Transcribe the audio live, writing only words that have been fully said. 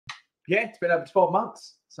yeah, it's been over 12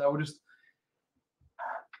 months. So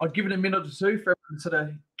I'll give it a minute or two for everyone to sort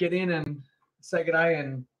of get in and say good day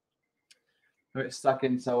and get stuck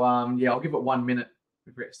in. So yeah, I'll give it 1 minute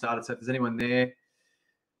before we get started. So if there's anyone there,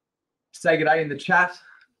 say good day in the chat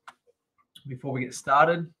before we get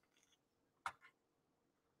started.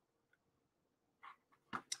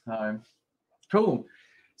 Cool.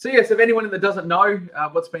 So yes, if anyone that doesn't know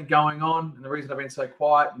what's been going on and the reason I've been so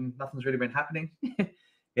quiet and nothing's really been happening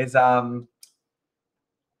is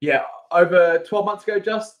yeah, over 12 months ago,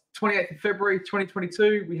 just 28th of February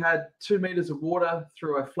 2022, we had 2 meters of water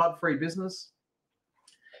through a flood-free business.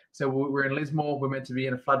 So we're in Lismore. We're meant to be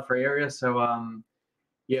in a flood-free area. So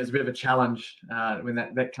yeah, it was a bit of a challenge when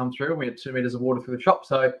that come through. We had 2 meters of water through the shop.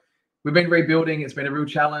 So we've been rebuilding. It's been a real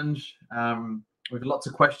challenge. We've had lots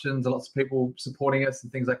of questions, lots of people supporting us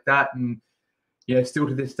and things like that. And yeah, still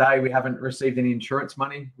to this day, we haven't received any insurance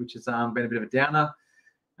money, which has been a bit of a downer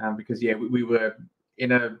because yeah, we were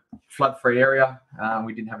in a flood-free area.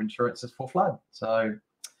 We didn't have insurances for flood. So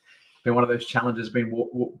it's been one of those challenges been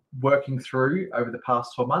working through over the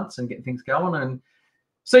past 12 months and getting things going. And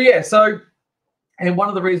so, yeah, and one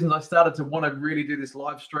of the reasons I started to want to really do this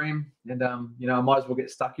live stream, and you know, I might as well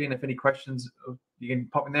get stuck in. If any questions, you can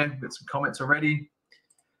pop in there. We've got some comments already.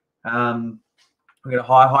 We got a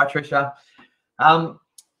hi Trisha.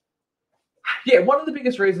 Yeah, one of the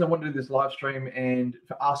biggest reasons I want to do this live stream and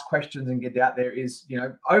to ask questions and get out there is, you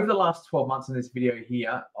know, over the last 12 months in this video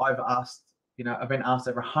here, I've been asked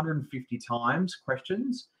over 150 times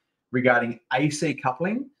questions regarding AC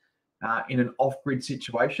coupling in an off-grid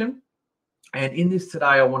situation. And in this today,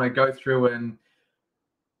 I want to go through and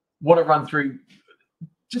run through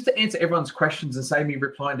just to answer everyone's questions and save me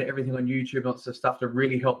replying to everything on YouTube and lots of stuff to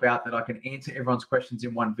really help out that I can answer everyone's questions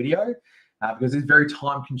in one video because it's very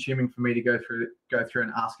time consuming for me to go through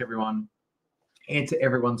and answer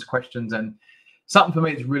everyone's questions. And something for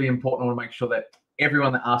me is really important. I want to make sure that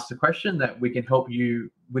everyone that asks a question, that we can help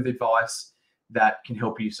you with advice that can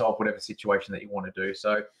help you solve whatever situation that you want to do.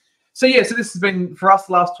 So yeah, so this has been for us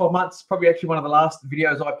the last 12 months, probably actually one of the last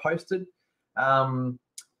videos I posted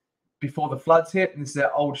before the floods hit. And this is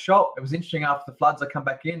our old shop. It was interesting, after the floods, I come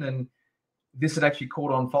back in and this had actually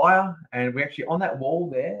caught on fire. And we actually, on that wall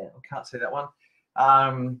there, I can't see that one,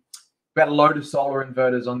 we had a load of solar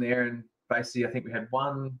inverters on there. And basically, I think we had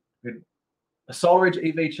a SolarEdge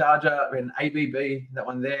EV charger, we had an ABB, that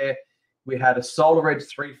one there. We had a SolarEdge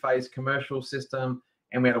 3-phase commercial system,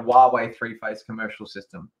 and we had a Huawei 3-phase commercial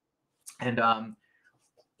system. And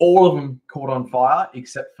all of them caught on fire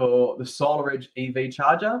except for the SolarEdge EV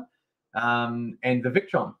charger and the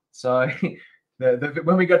Victron. So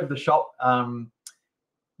when we go to the shop,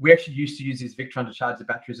 we actually used to use this Victron to charge the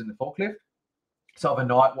batteries in the forklift. So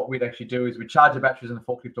overnight, what we'd actually do is we'd charge the batteries in the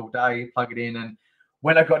forklift all day, plug it in. And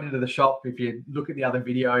when I got into the shop, if you look at the other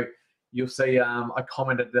video, you'll see I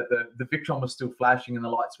commented that the Victron was still flashing and the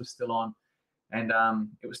lights were still on. And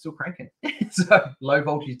it was still cranking. So low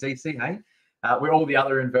voltage DC, hey? Where all the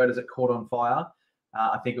other inverters that caught on fire,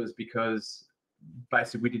 I think it was because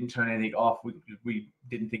basically we didn't turn anything off. We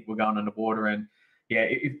didn't think we're going underwater. And yeah,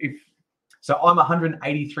 so I'm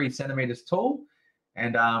 183 centimeters tall,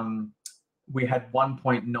 and we had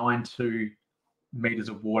 1.92 meters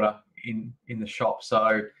of water in the shop.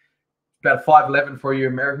 So about 5'11" for you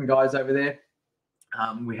American guys over there.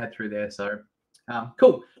 We had through there. So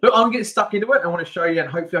cool. Look, I'm getting stuck into it. I want to show you, and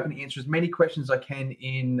hopefully I can answer as many questions as I can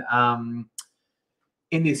in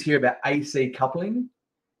this here about AC coupling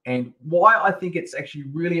and why I think it's actually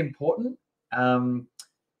really important.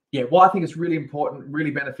 Yeah, why I think it's really important,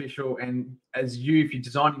 really beneficial, and as if you're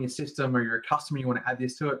designing a system or you're a customer, you want to add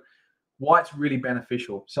this to it, why it's really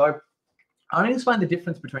beneficial. So I'm going to explain the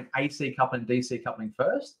difference between AC coupling and DC coupling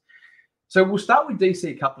first. So we'll start with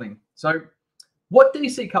DC coupling. So what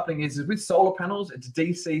DC coupling is with solar panels, it's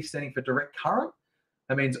DC standing for direct current.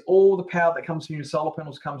 That means all the power that comes from your solar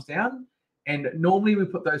panels comes down. And normally we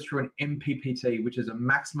put those through an MPPT, which is a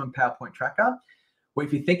maximum power point tracker, where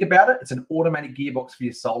if you think about it, it's an automatic gearbox for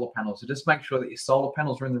your solar panels. So just make sure that your solar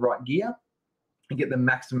panels are in the right gear and get the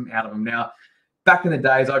maximum out of them. Now, back in the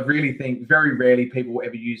days, I really think very rarely people will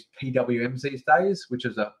ever use PWMs these days, which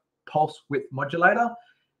is a pulse width modulator.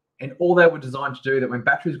 And all they were designed to do that when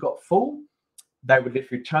batteries got full, they would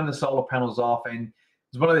literally turn the solar panels off. And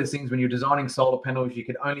it's one of those things when you're designing solar panels, you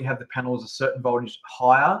could only have the panels a certain voltage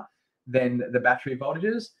higher than the battery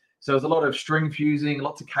voltages. So there's a lot of string fusing,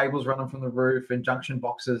 lots of cables running from the roof and junction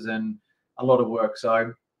boxes and a lot of work.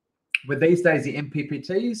 So with these days, the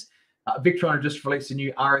MPPTs, Victron have just released a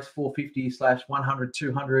new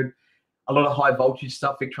RS450/100/200, a lot of high voltage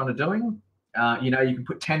stuff Victron are doing. You know, you can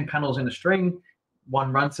put 10 panels in a string,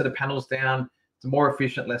 one run set of panels down. It's more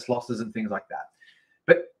efficient, less losses and things like that.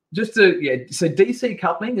 But just to, so DC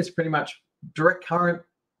coupling is pretty much direct current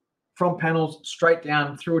from panels straight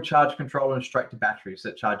down through a charge controller and straight to batteries. So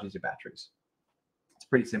it charges your batteries. It's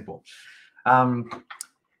pretty simple.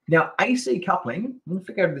 Now, AC coupling, I'm going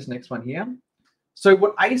to go to this next one here. So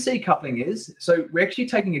what AC coupling is, so we're actually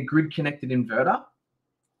taking a grid-connected inverter.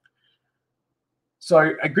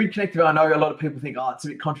 So a grid-connected, I know a lot of people think, oh, it's a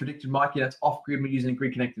bit contradicted, Mike. Yeah, it's off-grid, we're using a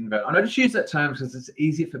grid-connected inverter. I know just use that term because it's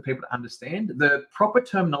easier for people to understand. The proper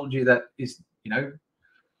terminology that is,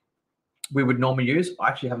 we would normally use, I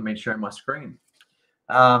actually haven't been sharing my screen.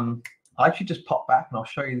 I actually just pop back and I'll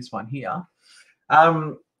show you this one here.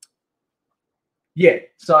 Yeah,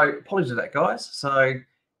 so apologies for that, guys. So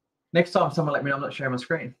next time someone let me know I'm not sharing my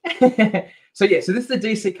screen. So yeah, so this is the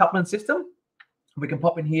DC coupling system. We can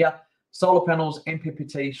pop in here, solar panels,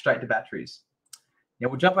 MPPT, straight to batteries. Now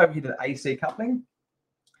we'll jump over here to the AC coupling.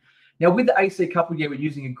 Now with the AC coupling, yeah, we're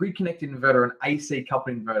using a grid-connected inverter and AC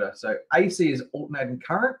coupling inverter. So AC is alternating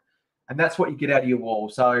current, and that's what you get out of your wall.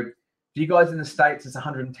 So for you guys in the States, it's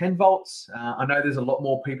 110 volts. I know there's a lot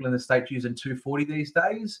more people in the States using 240 these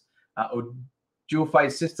days, or dual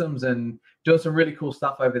phase systems and doing some really cool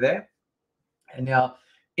stuff over there. And now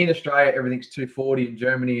in Australia, everything's 240, in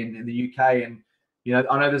Germany and in the UK. And,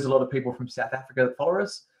 I know there's a lot of people from South Africa that follow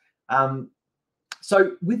us.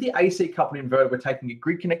 So with the AC coupled inverter, we're taking a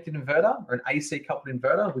grid connected inverter or an AC coupled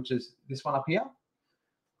inverter, which is this one up here.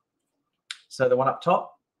 So the one up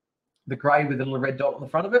top, the gray with a little red dot on the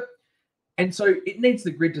front of it. And so it needs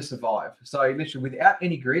the grid to survive. So literally without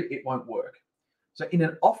any grid, it won't work. So in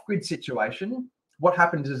an off-grid situation, what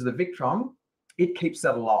happens is the Victron, it keeps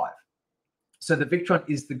that alive. So the Victron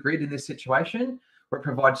is the grid in this situation where it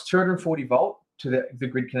provides 240 volt to the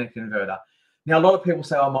grid connected inverter. Now, a lot of people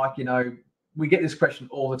say, oh, Mike, we get this question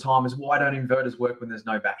all the time is why don't inverters work when there's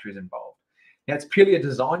no batteries involved? Now, it's purely a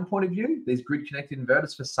design point of view. These grid connected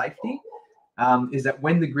inverters for safety is that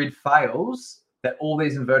when the grid fails, that all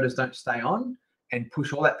these inverters don't stay on and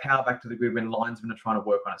push all that power back to the grid when linesmen are trying to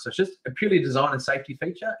work on it. So it's just a purely design and safety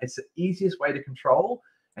feature. It's the easiest way to control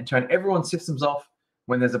and turn everyone's systems off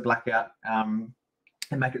when there's a blackout and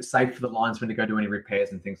make it safe for the linesmen to go do any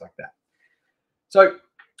repairs and things like that. So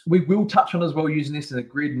we will touch on as well using this in a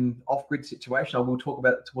grid and off-grid situation. I will talk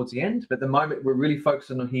about it towards the end, but at the moment we're really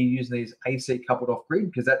focusing on here using these AC coupled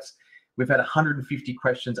off-grid because we've had 150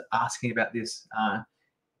 questions asking about this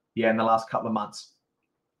in the last couple of months.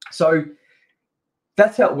 So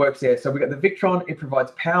that's how it works there. So we've got the Victron, it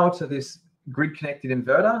provides power to this grid connected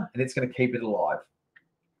inverter and it's going to keep it alive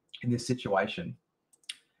in this situation.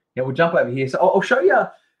 Now we'll jump over here. So I'll show you,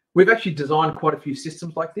 we've actually designed quite a few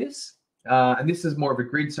systems like this. And this is more of a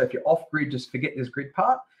grid. So if you're off grid, just forget this grid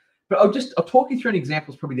part. But I'll talk you through an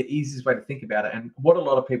example is probably the easiest way to think about it and what a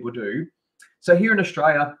lot of people do. So here in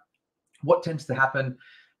Australia, what tends to happen,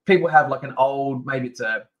 people have like an old, maybe it's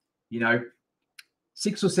a,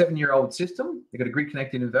 6 or 7 year old system. They've got a grid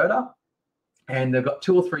connected inverter and they've got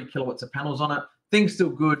 2 or 3 kilowatts of panels on it. Things still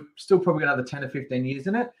good, still probably another 10 or 15 years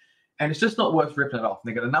in it. And it's just not worth ripping it off.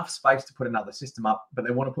 They've got enough space to put another system up, but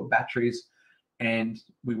they want to put batteries and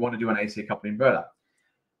we want to do an AC coupled inverter.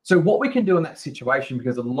 So what we can do in that situation,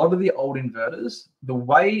 because a lot of the old inverters, the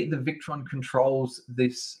way the Victron controls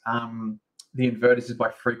this, the inverters is by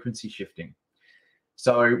frequency shifting.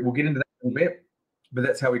 So we'll get into that in a bit, but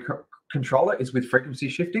that's how we control it is with frequency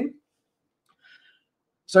shifting.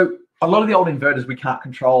 So a lot of the old inverters we can't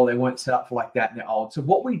control. They weren't set up for like that and they're old. So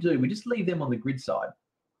what we do, we just leave them on the grid side.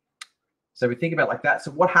 So we think about it like that. So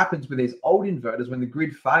what happens with these old inverters when the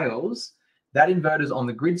grid fails, that inverter's on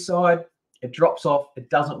the grid side, it drops off, it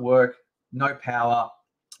doesn't work, no power,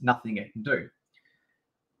 nothing it can do.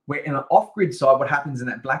 Where in an off-grid side, what happens in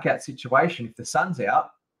that blackout situation, if the sun's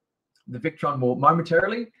out, the Victron will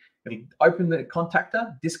momentarily, it'll open the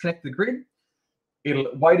contactor, disconnect the grid,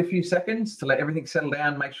 it'll wait a few seconds to let everything settle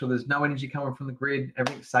down, make sure there's no energy coming from the grid,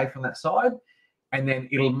 everything's safe on that side, and then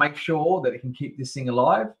it'll make sure that it can keep this thing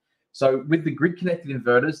alive. So with the grid connected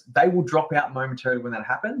inverters, they will drop out momentarily when that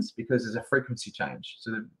happens because there's a frequency change.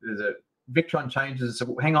 So there's a Victron changes.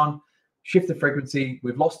 So hang on, shift the frequency.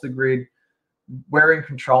 We've lost the grid. We're in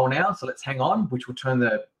control now. So let's hang on, which will turn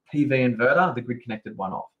the PV inverter, the grid connected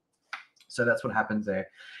one, off. So that's what happens there.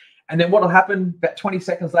 And then what will happen about 20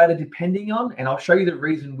 seconds later, depending on, and I'll show you the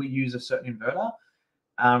reason we use a certain inverter.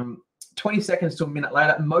 20 seconds to a minute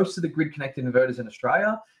later, most of the grid connected inverters in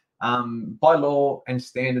Australia, by law and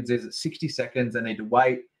standards, is at 60 seconds. They need to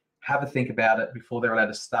wait, have a think about it before they're allowed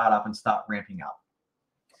to start up and start ramping up.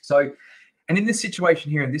 So, and in this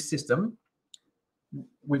situation here in this system,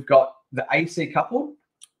 we've got the AC coupled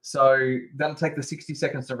So that'll take the 60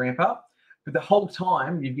 seconds to ramp up. But the whole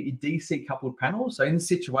time you've got your DC coupled panels. So in this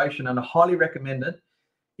situation, and I highly recommend it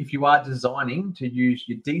if you are designing to use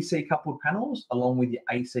your DC coupled panels along with your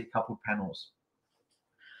AC coupled panels.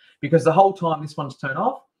 Because the whole time this one's turned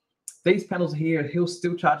off, these panels here, he'll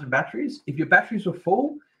still charge the batteries. If your batteries were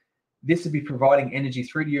full, this would be providing energy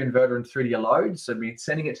through to your inverter and through to your load. So we'd be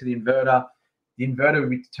sending it to the inverter. The inverter would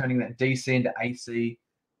be turning that DC into AC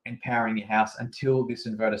and powering your house until this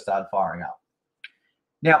inverter started firing up.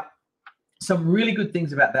 Now, some really good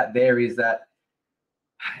things about that there is that,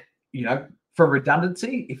 you know, for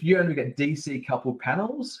redundancy, if you only get DC coupled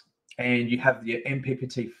panels and you have the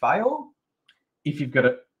MPPT fail, if you've got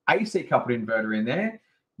an AC coupled inverter in there,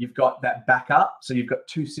 you've got that backup. So you've got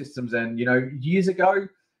two systems. And, you know, years ago,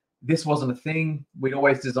 this wasn't a thing. We'd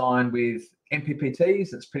always designed with MPPTs.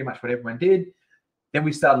 That's pretty much what everyone did. Then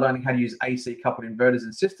we started learning how to use AC coupled inverters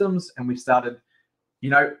and systems. And we started, you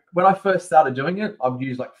know, when I first started doing it, I would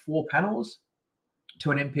use like 4 panels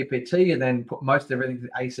to an MPPT and then put most everything to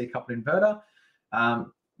the AC coupled inverter.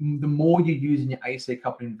 The more you use in your AC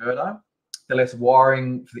coupled inverter, the less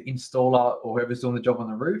wiring for the installer or whoever's doing the job on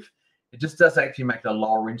the roof. It just does actually make it a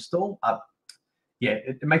lower install. Yeah,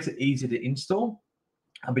 it makes it easier to install,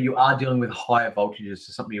 but you are dealing with higher voltages,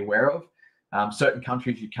 so something to be aware of. Certain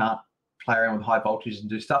countries, you can't play around with high voltages and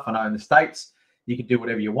do stuff. I know in the States, you can do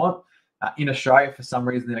whatever you want. In Australia, for some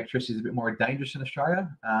reason, the electricity is a bit more dangerous in Australia,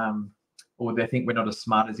 or they think we're not as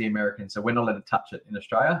smart as the Americans, so we're not allowed to touch it in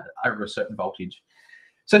Australia over a certain voltage.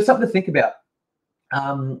 So something to think about.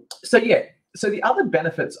 So the other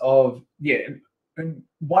benefits of, and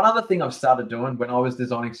one other thing I've started doing when I was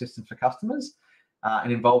designing systems for customers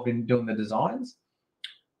and involved in doing the designs,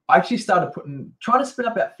 I actually started trying to split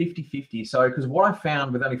up about 50-50. So, because what I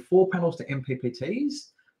found with only 4 panels to MPPTs,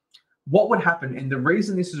 what would happen, and the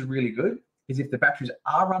reason this is really good, is if the batteries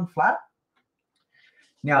are run flat.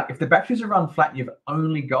 Now, if the batteries are run flat, you've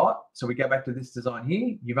only got, so we go back to this design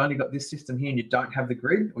here, you've only got this system here and you don't have the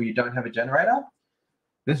grid or you don't have a generator,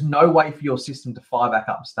 there's no way for your system to fire back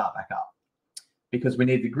up and start back up because we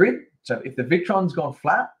need the grid. So if the Victron's gone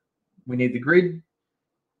flat, we need the grid.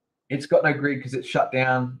 It's got no grid because it's shut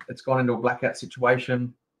down. It's gone into a blackout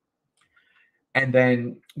situation. And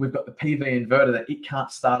then we've got the PV inverter that it can't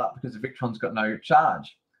start up because the Victron's got no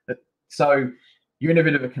charge. So you're in a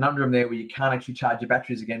bit of a conundrum there where you can't actually charge your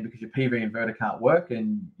batteries again because your PV inverter can't work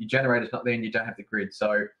and your generator's not there and you don't have the grid.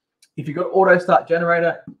 So if you've got auto start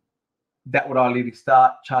generator, that would ideally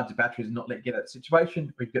start, charge the batteries and not let you get that situation.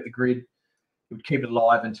 If you've got the grid, it would keep it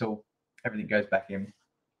alive until everything goes back in.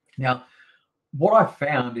 Now, what I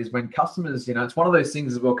found is when customers, you know, it's one of those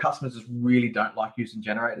things as well, customers just really don't like using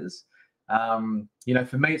generators. You know,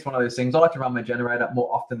 for me, it's one of those things. I like to run my generator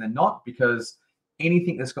more often than not because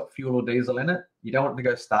anything that's got fuel or diesel in it, you don't want it to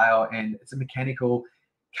go stale, and it's a mechanical.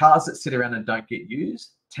 Cars that sit around and don't get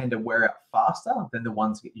used tend to wear out faster than the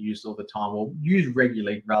ones that get used all the time or used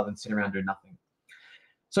regularly rather than sit around doing nothing.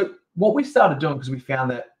 So what we started doing, because we found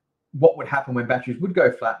that what would happen when batteries would go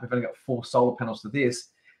flat, we've only got 4 solar panels to this,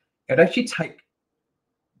 it'd actually take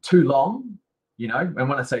too long, you know, and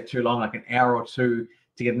when I say too long, like an hour or 2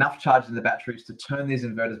 to get enough charge in the batteries to turn these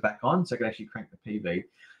inverters back on so it can actually crank the PV.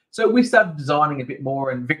 So we started designing a bit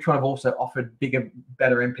more, and Victron have also offered bigger,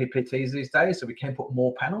 better MPPTs these days, so we can put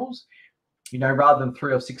more panels. You know, rather than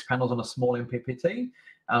 3 or 6 panels on a small MPPT,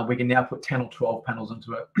 we can now put 10 or 12 panels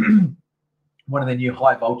into it. One of the new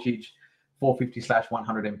high voltage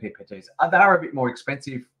 450/100 MPPTs. They are a bit more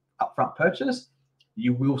expensive upfront purchase.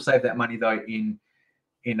 You will save that money though in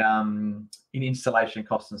installation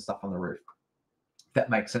costs and stuff on the roof. If that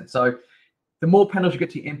makes sense. So the more panels you get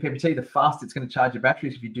to your MPPT, the faster it's going to charge your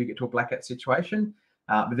batteries if you do get to a blackout situation.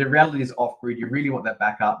 But the reality is off grid, you really want that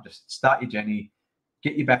backup. Just start your Jenny,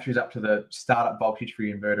 get your batteries up to the startup voltage for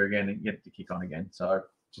your inverter again and get it to kick on again. So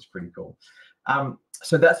just pretty cool.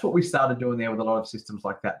 So that's what we started doing there with a lot of systems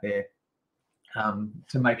like that there,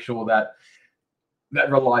 to make sure that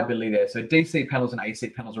reliability there. So DC panels and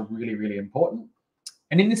AC panels are really, really important.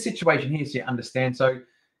 And in this situation here, so you understand, so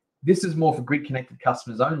this is more for grid connected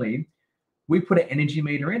customers only. We put an energy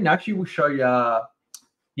meter in. Now, actually, we'll show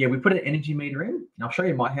you, we put an energy meter in. And I'll show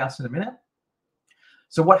you my house in a minute.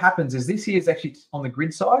 So what happens is this here is actually on the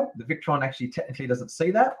grid side. The Victron actually technically doesn't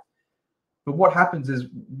see that. But what happens is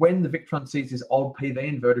when the Victron sees this old PV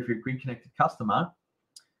inverter for your grid connected customer,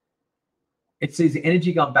 it sees the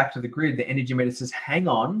energy going back to the grid. The energy meter says, hang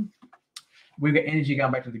on, we've got energy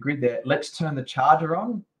going back to the grid there. Let's turn the charger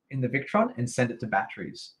on in the Victron and send it to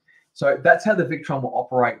batteries. So that's how the Victron will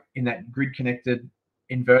operate in that grid connected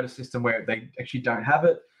inverter system where they actually don't have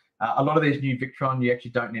it. A lot of these new Victron, you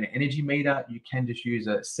actually don't need an energy meter. You can just use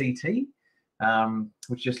a CT,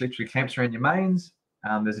 which just literally clamps around your mains.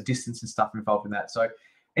 There's a distance and stuff involved in that. So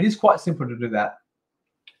it is quite simple to do that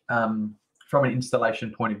from an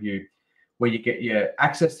installation point of view, where you get your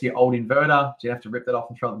access to your old inverter. So you have to rip that off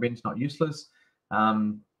and throw it in the bin. It's not useless.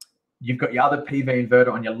 You've got your other PV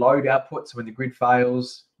inverter on your load output. So when the grid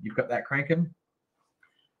fails, you've got that cranking.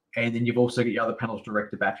 And then you've also got your other panels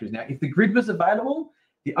direct to batteries. Now, if the grid was available,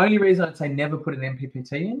 the only reason I'd say never put an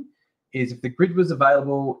MPPT in is if the grid was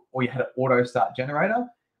available or you had an auto start generator,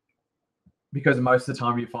 because most of the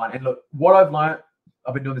time you find, and look, what I've learned,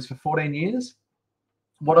 I've been doing this for 14 years.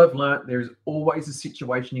 What I've learned, there's always a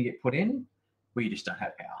situation you get put in where you just don't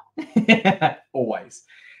have power. Always.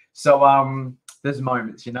 So there's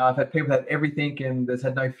moments, you know, I've had people that have everything and there's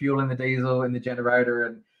had no fuel in the diesel, in the generator,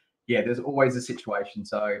 and yeah, there's always a situation.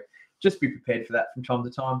 So just be prepared for that from time to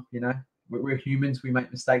time. You know, we're humans, we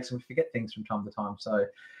make mistakes and we forget things from time to time. So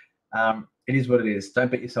it is what it is.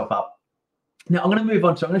 Don't beat yourself up. Now I'm going to move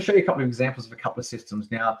on to, I'm going to show you a couple of examples of a couple of systems.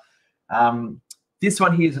 Now, this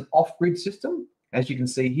one here is an off-grid system. As you can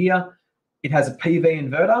see here, it has a PV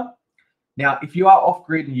inverter. Now, if you are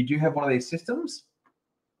off-grid and you do have one of these systems,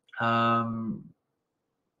 I'll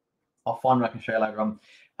find what I can show you later on.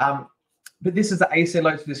 But this is the AC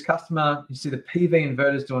load for this customer. You see the PV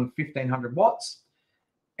inverter is doing 1500 watts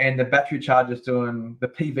and the battery charger is doing the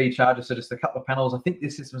PV charger. So just a couple of panels. I think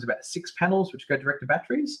this system is about 6 panels, which go direct to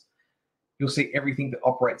batteries. You'll see everything that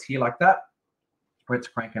operates here like that, where it's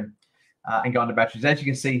cranking and going to batteries. As you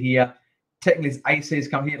can see here, technically this AC is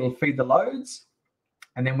come here, it'll feed the loads.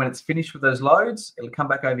 And then when it's finished with those loads, it'll come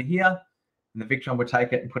back over here and the Victron will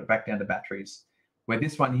take it and put it back down to batteries. Where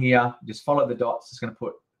this one here, just follow the dots, it's going to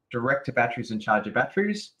put direct to batteries and charge your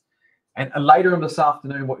batteries. And later on this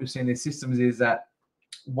afternoon, what you'll see in these systems is that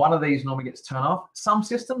one of these normally gets turned off. Some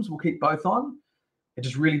systems will keep both on. It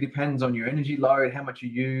just really depends on your energy load, how much you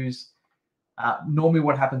use. Normally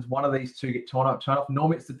what happens, one of these two get turned off.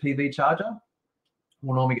 Normally it's the PV charger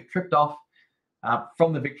will normally get tripped off.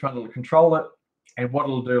 From the Victron, it'll control it. And what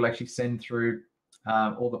it'll do, it'll actually send through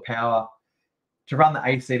all the power to run the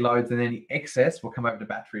AC loads, and any excess will come over to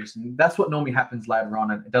batteries. And that's what normally happens later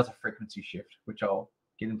on, and it does a frequency shift, which I'll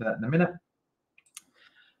get into that in a minute.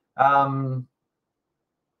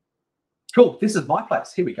 Cool, this is my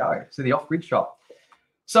place. Here we go. So the off-grid shop.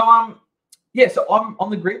 So yeah, so I'm on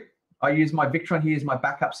the grid. I use my Victron here as my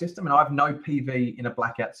backup system, and I have no PV in a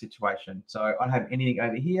blackout situation. So I don't have anything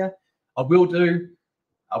over here. I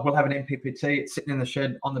will have an MPPT. It's sitting in the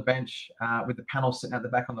shed on the bench with the panel sitting at the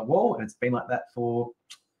back on the wall, and it's been like that for,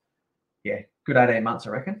 yeah, good 18 months,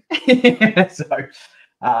 I reckon. So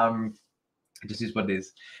it just is what it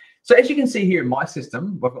is. So as you can see here in my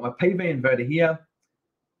system, I've got my PV inverter here.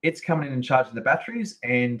 It's coming in and charging the batteries,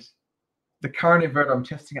 and the current inverter I'm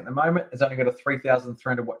testing at the moment has only got a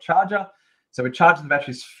 3,300 watt charger. So we're charging the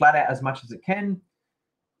batteries flat out as much as it can,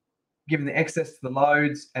 giving the excess to the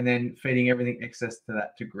loads, and then feeding everything excess to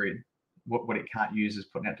that to grid. What it can't use is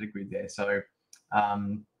putting out to the grid there. So it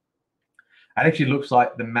actually looks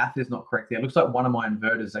like the math is not correct there. It looks like one of my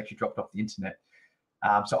inverters actually dropped off the internet.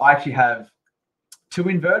 So I actually have 2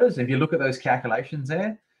 inverters. If you look at those calculations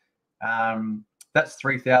there, that's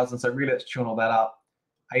 3,000. So really let's tune all that up.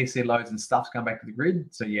 AC loads and stuff's come back to the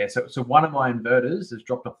grid. So yeah, so one of my inverters has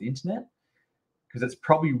dropped off the internet, because it's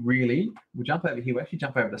probably really, we'll jump over here, we'll actually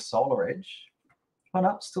jump over to Solar Edge. Oh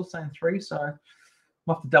no, still saying 3, so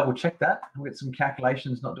we'll have to double check that. We'll get some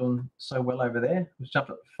calculations not doing so well over there. Let's jump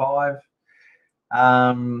up to 5.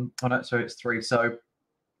 Oh no, so it's 3, so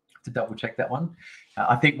to double check that one.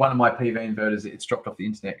 I think one of my PV inverters, it's dropped off the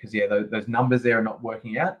internet, because yeah, those numbers there are not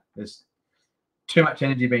working out. There's too much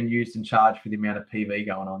energy being used and charged for the amount of PV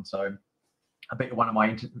going on. So I bet one of my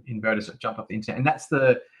inverters jumped off the internet, and that's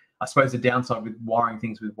I suppose the downside with wiring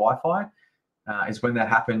things with Wi-Fi is when that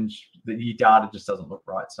happens, your data just doesn't look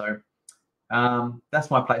right. So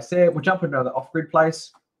that's my place there. We'll jump into another off-grid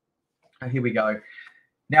place. Here we go.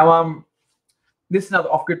 Now, this is another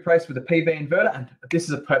off-grid place with a PV inverter, and this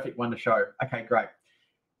is a perfect one to show. Okay, great.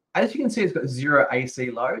 As you can see, it's got 0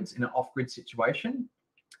 AC loads in an off-grid situation.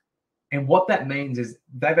 And what that means is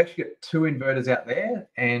they've actually got 2 inverters out there,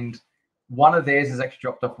 and one of theirs has actually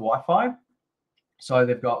dropped off Wi-Fi. So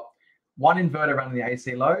they've got one inverter running the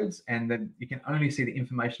AC loads, and then you can only see the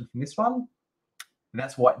information from this one, and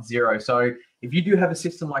that's why it's 0. So if you do have a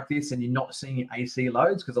system like this and you're not seeing your AC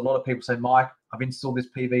loads, because a lot of people say, Mike, I've installed this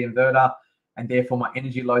PV inverter and therefore my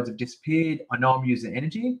energy loads have disappeared. I know I'm using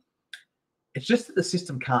energy. It's just that the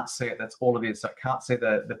system can't see it. That's all it is. So it can't see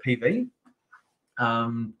the PV.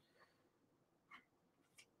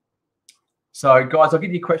 So guys, I'll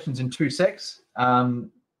give you questions in 2 secs. So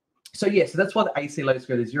that's why the AC loads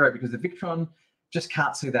go to 0, because the Victron just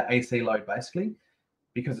can't see that AC load basically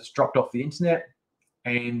because it's dropped off the internet.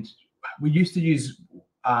 And we used to use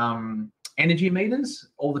energy meters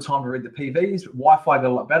all the time to read the PVs. Wi-Fi got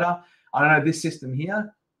a lot better. I don't know, this system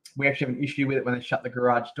here, we actually have an issue with it when they shut the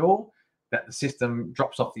garage door, that the system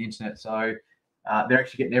drops off the internet. So they're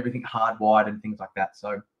actually getting everything hardwired and things like that.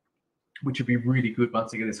 So, which would be really good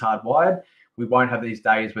once they get this hardwired. We won't have these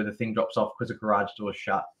days where the thing drops off because the garage door is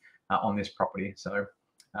shut on this property. So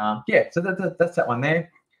so that's that one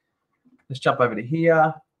there. Let's jump over to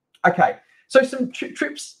here. Okay, so some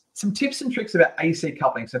tips and tricks about AC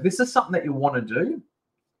coupling. So if this is something that you want to do,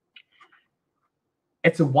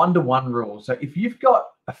 it's a 1-to-1 rule. So if you've got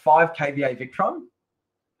a 5 kVA Victron,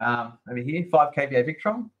 over here, 5 kVA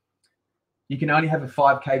Victron, you can only have a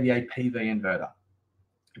 5 kVA PV inverter,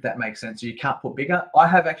 if that makes sense. So you can't put bigger. I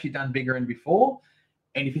have actually done bigger in before.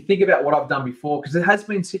 And if you think about what I've done before, because there has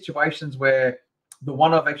been situations where the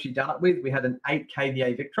one I've actually done it with, we had an 8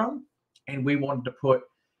 kVA Victron and we wanted to put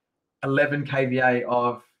 11 kVA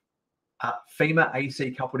of FEMA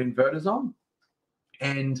AC coupled inverters on.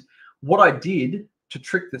 And what I did to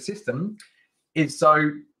trick the system is,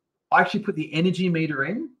 so I actually put the energy meter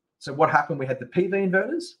in. So what happened, we had the PV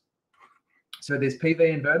inverters. So there's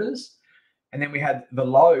PV inverters, and then we had the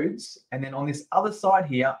loads. And then on this other side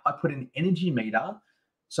here, I put an energy meter.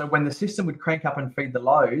 So when the system would crank up and feed the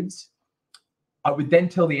loads, I would then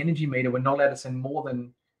tell the energy meter we're not allowed to send more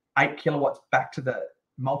than 8 kilowatts back to the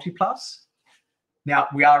multi-plus. Now,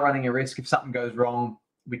 we are running a risk. If something goes wrong,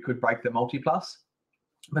 we could break the multi-plus.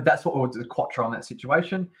 But that's what we would do, the Quattro in that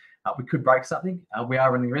situation. We could break something. We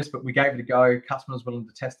are running a risk, but we gave it a go. Customers willing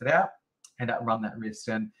to test it out and run that risk.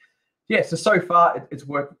 And so far it's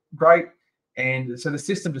worked great. And so the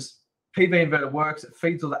system just, PV inverter works. It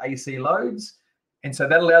feeds all the AC loads. And so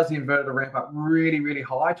that allows the inverter to ramp up really, really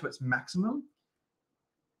high to its maximum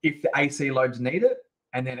if the AC loads need it.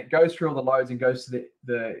 And then it goes through all the loads and goes to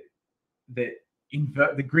the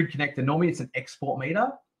grid connector. Normally it's an export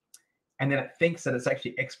meter. And then it thinks that it's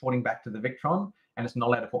actually exporting back to the Victron, and it's not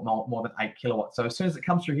allowed to put more than 8 kilowatts. So as soon as it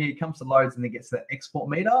comes through here, it comes to loads and then gets to that export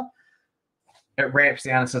meter, it ramps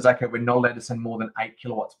down and says, okay, we're not allowed to send more than 8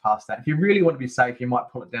 kilowatts past that. If you really want to be safe, you might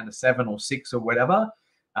pull it down to 7 or 6 or whatever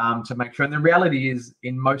to make sure. And the reality is,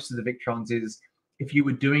 in most of the Victrons, is if you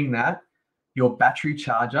were doing that, your battery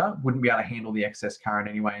charger wouldn't be able to handle the excess current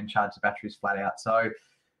anyway and charge the batteries flat out. So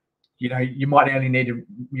you might be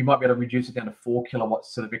able to reduce it down to 4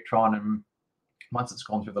 kilowatts to the Victron, and once it's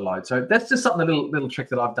gone through the load. So that's just something, a little trick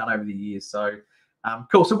that I've done over the years. So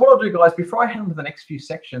cool. So what I'll do, guys, before I hand to the next few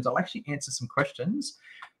sections, I'll actually answer some questions.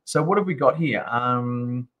 So what have we got here?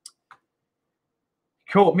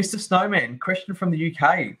 Cool. Mr. Snowman, question from the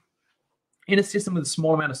UK. In a system with a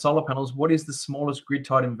small amount of solar panels, what is the smallest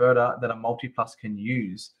grid-tied inverter that a multi-plus can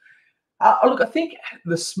use? Look, I think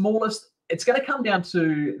the smallest, it's going to come down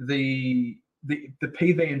to the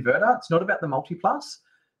PV inverter. It's not about the multi-plus.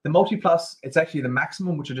 The multi-plus, it's actually the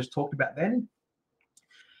maximum, which I just talked about then.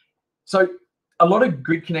 So a lot of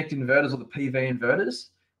grid-connected inverters, or the PV inverters,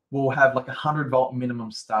 will have like a 100-volt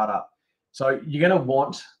minimum startup. So you're going to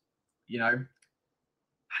want,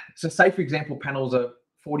 so say, for example, panels are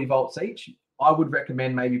 40 volts each. I would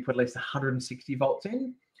recommend maybe put at least 160 volts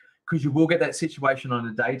in, because you will get that situation on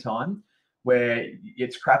the daytime where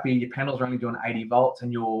it's crappy, your panels are only doing 80 volts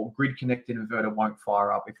and your grid connected inverter won't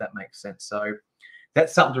fire up, if that makes sense. So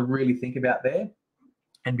that's something to really think about there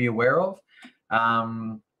and be aware of.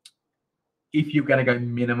 If you're going to go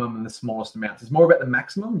minimum in the smallest amounts, it's more about the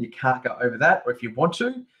maximum. You can't go over that. Or if you want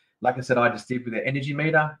to, like I said, I just did with the energy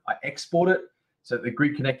meter, I export it. So the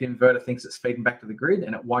grid connected inverter thinks it's feeding back to the grid,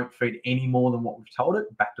 and it won't feed any more than what we've told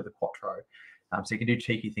it back to the Quattro. So you can do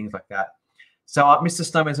cheeky things like that. So Mr.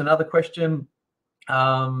 Snowman's another question. Yep,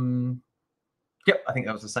 I think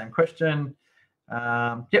that was the same question.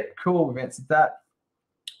 Yep, cool. We've answered that.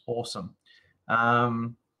 Awesome.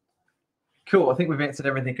 Cool. I think we've answered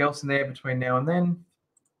everything else in there between now and then.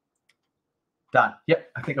 Done.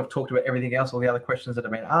 Yep, I think I've talked about everything else, all the other questions that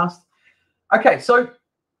have been asked. Okay, so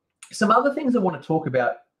some other things I want to talk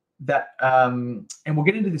about that, and we'll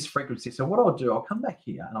get into this frequency. So what I'll do, I'll come back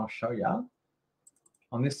here and I'll show you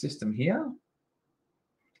on this system here.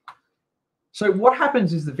 So what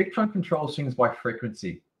happens is the Victron controls things by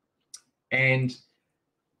frequency, and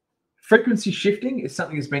frequency shifting is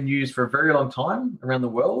something that's been used for a very long time around the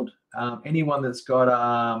world. Anyone that's got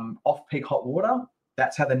off-peak hot water,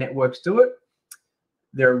 that's how the networks do it.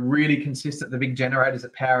 They're really consistent, the big generators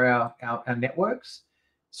that power our networks.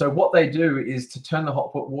 So what they do is, to turn the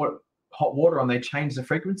hot water on, they change the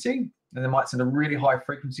frequency. and they might send a really high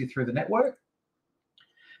frequency through the network.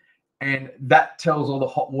 And that tells all the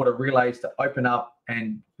hot water relays to open up,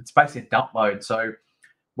 and it's basically a dump mode. So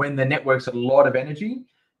when the network's got a lot of energy,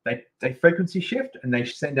 they frequency shift and they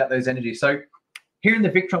send out those energies. So here in the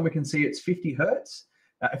Victron, we can see it's 50 hertz.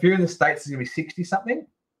 If you're in the States, it's going to be 60 something.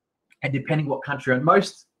 And depending what country, and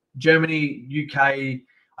most Germany, UK,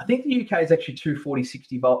 I think the UK is actually 240,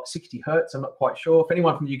 60 hertz. I'm not quite sure. If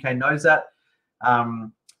anyone from the UK knows that,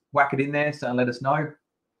 whack it in there, so let us know.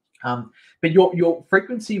 But your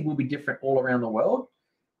frequency will be different all around the world,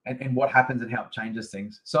 and what happens and how it changes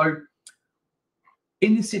things. So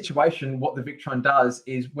in this situation, what the Victron does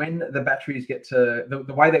is when the batteries get to,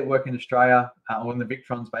 the way they work in Australia, or in the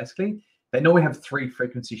Victrons basically, they normally have 3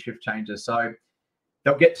 frequency shift changes. So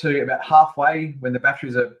they'll get to about halfway when the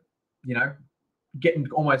batteries are, getting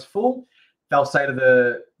almost full. They'll say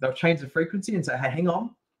they'll change the frequency and say, hey, hang on,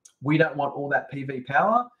 we don't want all that PV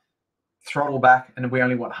power, throttle back, and we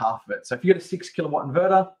only want half of it. So if you get a 6 kilowatt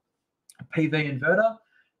inverter, a PV inverter,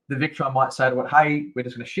 the Victron might say to it, hey, we're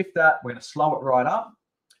just going to shift that. We're going to slow it right up.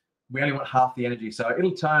 We only want half the energy. So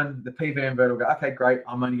it'll turn, the PV inverter will go, okay, great.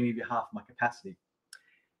 I'm only going to give you half my capacity.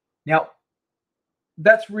 Now,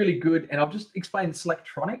 that's really good. And I'll just explain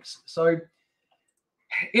Selectronics. So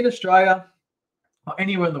in Australia, or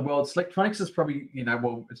anywhere in the world, Selectronics is probably,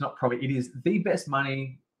 well, it's not probably, it is the best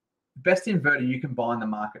inverter you can buy in the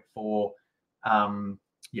market for.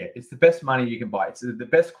 It's the best money you can buy. It's the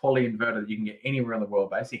best quality inverter that you can get anywhere in the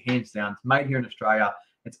world, basically, hands down. It's made here in Australia.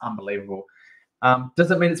 It's unbelievable.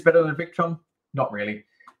 Does it mean it's better than Victron? Not really,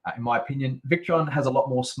 in my opinion. Victron has a lot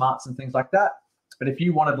more smarts and things like that. But if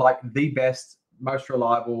you wanted like the best, most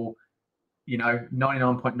reliable,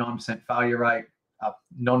 99.9% failure rate,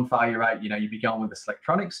 non-failure rate, you'd be going with the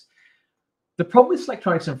Selectronics. The problem with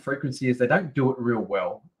Selectronics and frequency is they don't do it real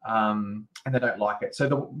well, and they don't like it. So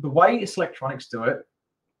the way Selectronics do it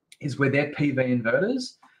is with their PV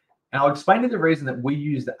inverters. And I'll explain to the reason that we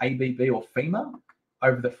use the ABB or FEMA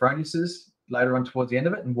over the Froniuses later on towards the end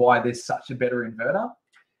of it, and why there's such a better inverter.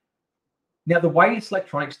 Now, the way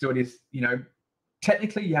Selectronics do it is,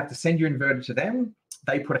 technically you have to send your inverter to them.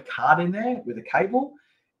 They put a card in there with a cable,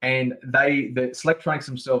 and the Selectronics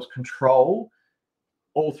themselves control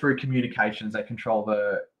all through communications. They control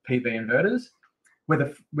the PV inverters. With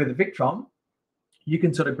a Victron, you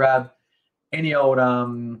can sort of grab any old,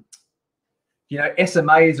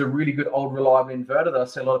 SMA is a really good old reliable inverter that I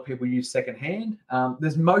see a lot of people use secondhand.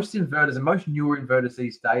 There's most inverters and most newer inverters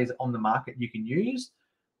these days on the market you can use.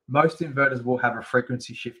 Most inverters will have a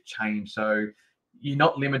frequency shift change. So you're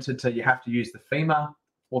not limited to, you have to use the FEMA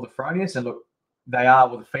or the Fronius. And look, the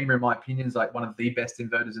FEMA, in my opinion, is like one of the best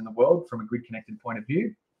inverters in the world from a grid connected point of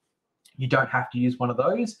view. You don't have to use one of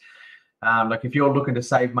those. Like if you're looking to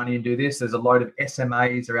save money and do this, there's a load of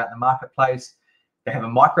SMAs are out in the marketplace. They have a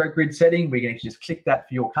microgrid setting where you can actually just click that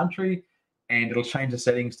for your country, and it'll change the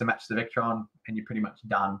settings to match the Victron, and you're pretty much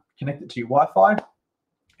done. Connect it to your Wi-Fi,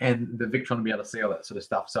 and the Victron will be able to see all that sort of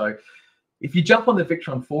stuff. So if you jump on the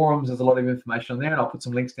Victron forums, there's a lot of information on there, and I'll put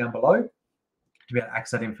some links down below to be able to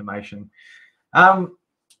access that information.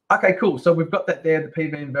 Okay, cool. So we've got that there, the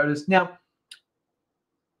PV inverters. Now,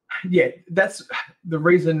 yeah, that's the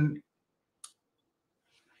reason.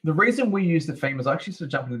 The reason we use the FEMAs, I actually sort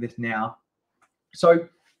of jump into this now. So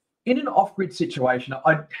in an off-grid situation,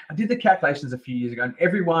 I did the calculations a few years ago, and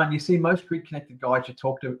everyone, you see most grid-connected guys you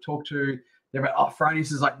talk to, they're about, oh,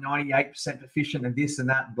 Fronius is like 98% efficient and this and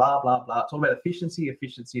that, and blah, blah, blah. It's all about efficiency,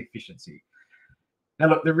 efficiency, efficiency. Now,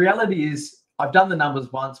 look, the reality is I've done the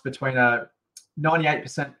numbers once between a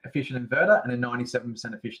 98% efficient inverter and a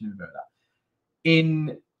 97% efficient inverter.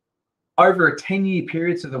 In over a 10-year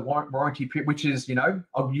period, so the warranty period, which is,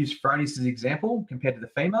 I'll use Fronius as an example compared to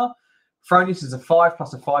the FEMA. Fronius is a 5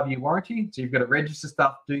 plus a 5-year warranty. So you've got to register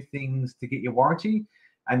stuff, do things to get your warranty.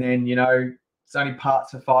 And then, it's only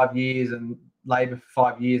parts for 5 years and labor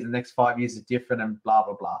for 5 years. And the next 5 years is different and blah,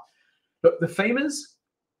 blah, blah. But the FEMAs,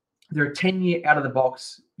 they're a 10-year out of the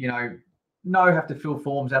box, no have to fill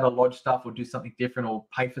forms out of lodge stuff or do something different or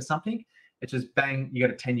pay for something. It's just bang, you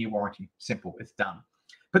got a 10-year warranty. Simple, it's done.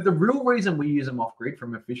 But the real reason we use them off-grid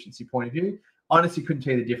from an efficiency point of view, honestly couldn't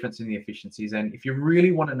tell you the difference in the efficiencies. And if you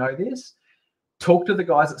really want to know this, talk to the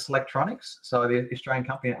guys at Selectronics, so the Australian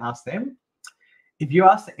company, and ask them. If you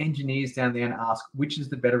ask the engineers down there and ask which is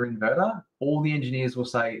the better inverter, all the engineers will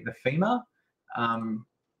say the FEMA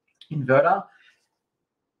inverter,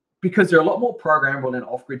 because they're a lot more programmable in an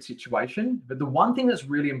off-grid situation. But the one thing that's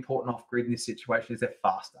really important off-grid in this situation is they're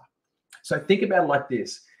faster. So think about it like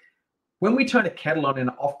this. When we turn a kettle on in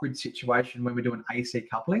an off-grid situation, when we're doing AC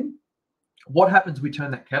coupling, what happens? We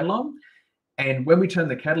turn that kettle on, And when we turn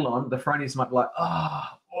the kettle on, the Fronius might be like, oh,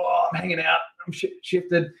 I'm hanging out, I'm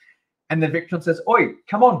shifted. And the Victron says, oi,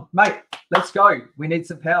 come on, mate, let's go. We need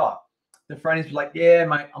some power. The Fronius be like, yeah,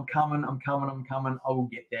 mate, I'm coming. I will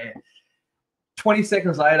get there. 20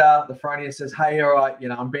 seconds later, the Fronius says, hey, all right,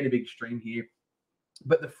 I'm being a big extreme here.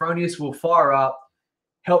 But the Fronius will fire up,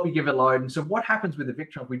 help you give it a load. And so what happens with the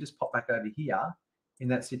Victron, if we just pop back over here in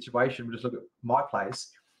that situation, we'll just look at my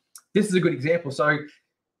place. This is a good example. So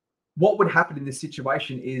what would happen in this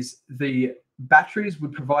situation is the batteries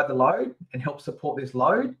would provide the load and help support this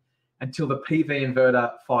load until the PV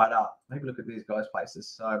inverter fired up. Maybe look at these guys' places.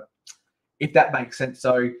 So if that makes sense.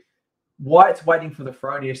 So why it's waiting for the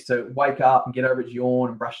Fronius to wake up and get over its yawn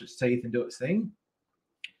and brush its teeth and do its thing,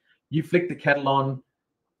 you flick the kettle on,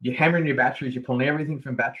 you're hammering your batteries, you're pulling everything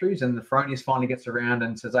from batteries, and the Fronius finally gets around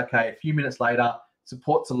and says, okay, a few minutes later,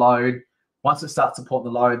 supports the load. Once it starts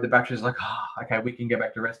supporting the load, the battery's like, okay, we can go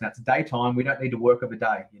back to rest now. It's daytime. We don't need to work of the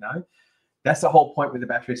day, That's the whole point with the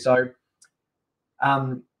battery. So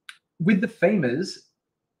with the Femers,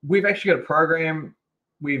 we've actually got a program.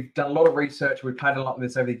 We've done a lot of research. We've played a lot with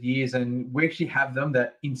this over the years, and we actually have them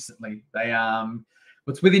that instantly. They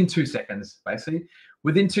it's within 2 seconds, basically.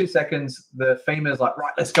 Within 2 seconds, the Femer's like,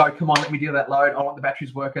 right, let's go. Come on, let me do that load. I want the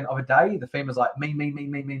batteries working of a day. The Femer's like, me.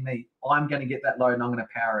 I'm going to get that load and I'm going to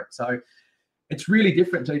power it. So it's really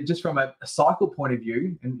different. So just from a cycle point of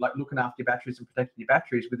view and like looking after your batteries and protecting your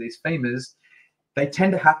batteries with these Femers, they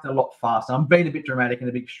tend to happen a lot faster. I'm being a bit dramatic and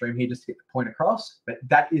a big extreme here just to get the point across, but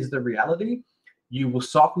that is the reality. You will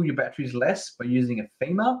cycle your batteries less by using a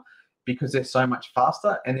Femer because they're so much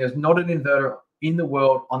faster. And there's not an inverter in the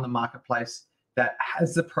world on the marketplace that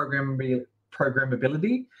has the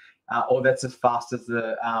programmability or that's as fast as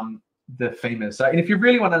the Femers. So, and if you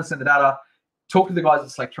really want to understand the data, talk to the guys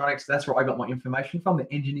at Electronics. That's where I got my information from,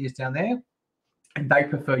 the engineers down there, and they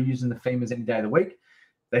prefer using the Femers any day of the week.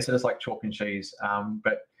 They said it's like chalk and cheese.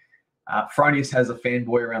 But Fronius has a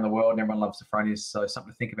fanboy around the world, and everyone loves the Fronius, so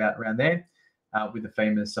something to think about around there with the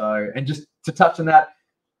Femers. So, and just to touch on that,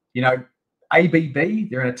 ABB,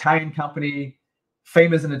 they're an Italian company.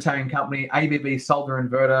 Femer's an Italian company. ABB sold their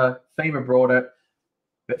inverter. Femer brought it.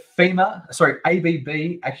 But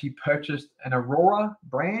ABB actually purchased an Aurora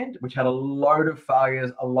brand, which had a load of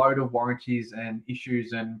failures, a load of warranties and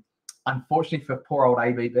issues. And unfortunately for poor old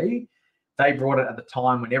ABB, they brought it at the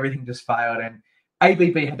time when everything just failed. And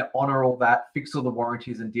ABB had to honor all that, fix all the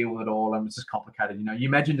warranties and deal with it all. And it's just complicated. You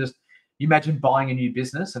imagine buying a new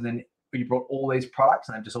business and then you brought all these products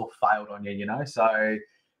and they've just all failed on you, So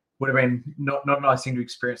would have been not a nice thing to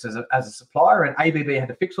experience as a supplier. And ABB had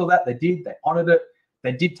to fix all that. They did. They honored it.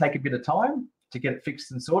 They did take a bit of time to get it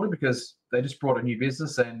fixed and sorted because they just brought a new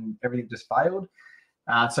business and everything just failed.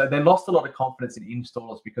 So they lost a lot of confidence in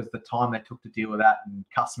installers because of the time they took to deal with that, and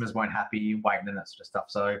customers weren't happy, waiting and that sort of stuff.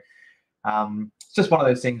 So it's just one of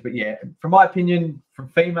those things. But yeah, from my opinion, from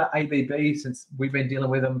Femer, ABB, since we've been dealing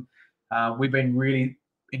with them, we've been really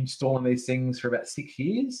installing these things for about 6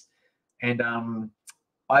 years. And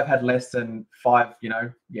I've had less than 5, I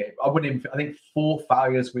think 4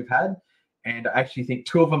 failures we've had. And I actually think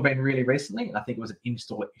 2 of them been really recently. And I think it was an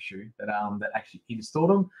installer issue that actually installed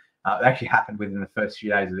them. It actually happened within the first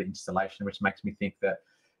few days of the installation, which makes me think that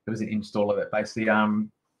it was an installer that basically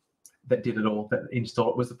that did it all, that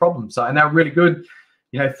installed it was the problem. So, and they were really good.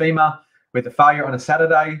 Femer, with the failure on a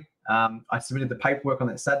Saturday, I submitted the paperwork on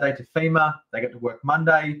that Saturday to Femer. They got to work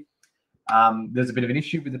Monday. There's a bit of an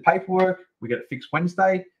issue with the paperwork. We got it fixed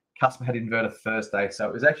Wednesday. Customer had inverter Thursday. So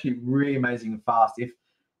it was actually really amazing and fast. If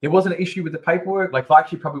there wasn't an issue with the paperwork, like if I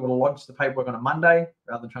actually probably would have launched the paperwork on a Monday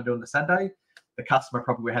rather than trying to do it on a Saturday, the customer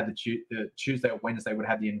probably would have had the Tuesday or Wednesday would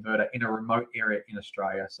have the inverter in a remote area in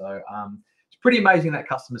Australia. So it's pretty amazing, that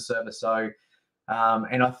customer service. So,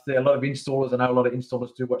 and I see a lot of installers, I know a lot of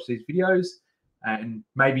installers do watch these videos and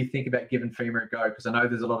maybe think about giving Femer a go, because I know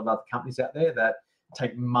there's a lot of other companies out there that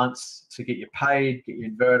take months to get you paid, get your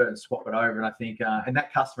inverter and swap it over. And I think, and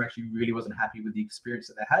that customer actually really wasn't happy with the experience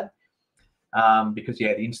that they had. Because the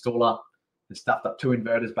installer has stuffed up 2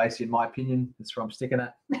 inverters, basically, in my opinion. That's where I'm sticking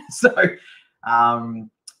it. So, and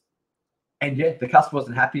yeah, the customer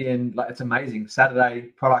wasn't happy, and like, it's amazing. Saturday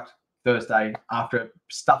product, Thursday after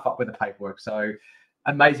stuff up with the paperwork. So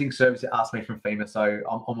amazing service it asked me from Femer. So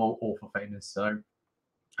I'm all for Femers. So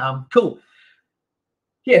cool.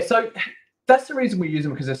 Yeah, so that's the reason we use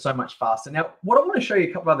them, because they're so much faster. Now, what I want to show you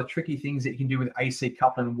a couple of other tricky things that you can do with AC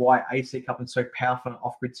coupling and why AC coupling is so powerful in an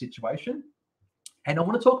off-grid situation. And I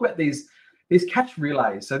want to talk about these catch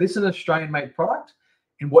relays. So this is an Australian-made product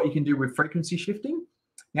and what you can do with frequency shifting.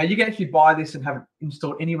 Now, you can actually buy this and have it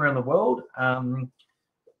installed anywhere in the world.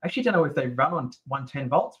 Actually, don't know if they run on 110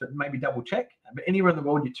 volts, but maybe double check. But anywhere in the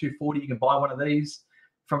world, you're 240, you can buy one of these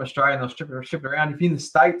from Australia and they'll ship it around. If you're in the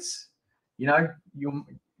States, you know,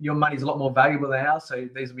 your money's a lot more valuable than ours, so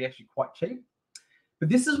these will be actually quite cheap. But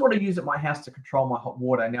this is what I use at my house to control my hot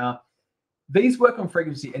water. Now, these work on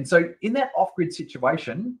frequency. And so in that off-grid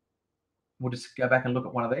situation, we'll just go back and look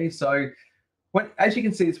at one of these. So as you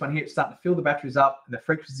can see, this one here, it's starting to fill the batteries up and the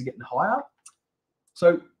frequencies are getting higher.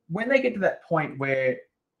 So when they get to that point where,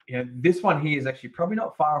 you know, this one here is actually probably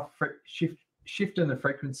not far off shift in the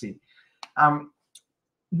frequency.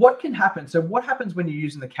 What can happen? So what happens when you're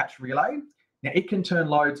using the catch relay? Now, it can turn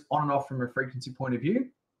loads on and off from a frequency point of view.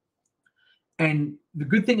 And the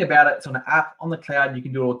good thing about it, it's on an app, on the cloud, you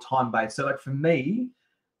can do it all time-based. So like for me,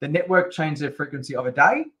 the network changes their frequency of a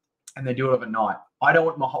day and they do it overnight. I don't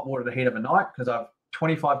want my hot water to heat overnight because I have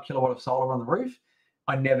 25 kilowatt of solar on the roof.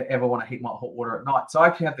 I never, ever want to heat my hot water at night. So I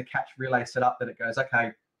actually have the catch relay set up that it goes,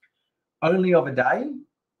 okay, only of a day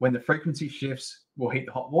when the frequency shifts, we'll heat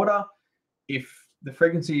the hot water. If the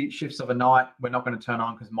frequency shifts overnight, we're not going to turn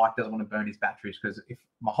on because Mike doesn't want to burn his batteries, because if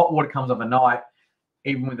my hot water comes overnight,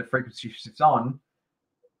 even when the frequency shifts on,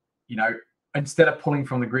 you know, instead of pulling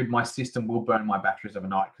from the grid, my system will burn my batteries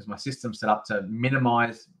overnight because my system's set up to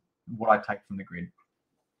minimize what I take from the grid.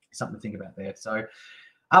 Something to think about there. So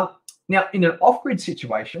now in an off-grid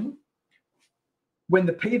situation, when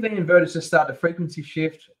the PV inverters just start to frequency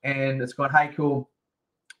shift and it's going, hey, cool,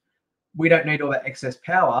 we don't need all that excess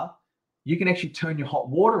power, you can actually turn your hot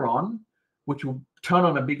water on, which will turn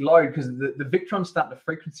on a big load because the Victron's starting to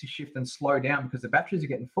frequency shift and slow down because the batteries are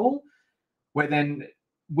getting full, where then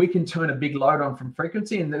we can turn a big load on from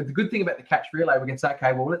frequency. And the good thing about the catch relay, we can say,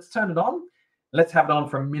 okay, well, let's turn it on. Let's have it on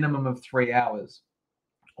for a minimum of 3 hours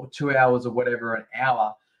or 2 hours or whatever, an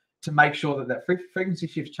hour, to make sure that that frequency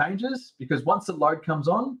shift changes, because once the load comes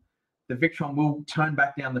on, the Victron will turn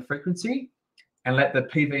back down the frequency and let the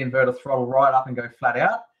PV inverter throttle right up and go flat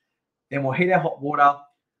out. Then we'll heat our hot water.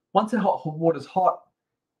 Once the hot water's hot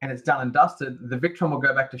and it's done and dusted, the Victron will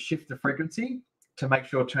go back to shift the frequency to make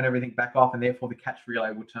sure turn everything back off, and therefore the catch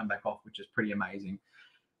relay will turn back off, which is pretty amazing.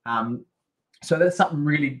 So that's something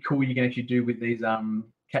really cool you can actually do with these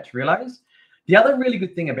catch relays. The other really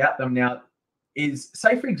good thing about them now is,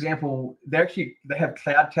 say for example, they have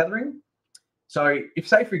cloud tethering. So if,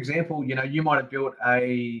 say for example, you know, you might have built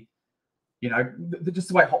a, you know, just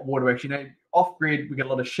the way hot water works, you know, off grid, we get a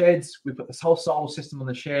lot of sheds. We put this whole solar system on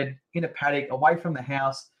the shed, in a paddock, away from the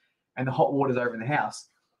house, and the hot water's over in the house.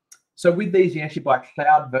 So with these, you actually buy a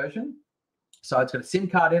cloud version. So it's got a SIM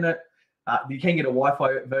card in it. You can get a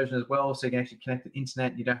Wi-Fi version as well, so you can actually connect to the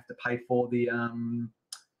internet. You don't have to pay for the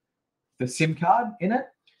SIM card in it.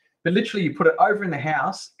 But literally, you put it over in the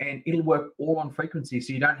house, and it'll work all on frequency.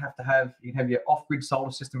 So you don't have to have, you can have your off-grid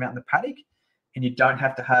solar system out in the paddock, and you don't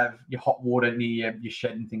have to have your hot water near your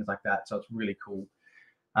shed and things like that. So it's really cool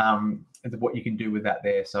what you can do with that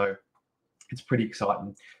there. So it's pretty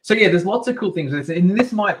exciting. So yeah, there's lots of cool things with this. In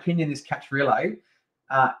this, my opinion, this catch relay,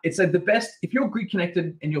 it's the best. If you're grid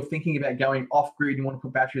connected and you're thinking about going off grid, you want to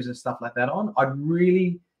put batteries and stuff like that on, I'd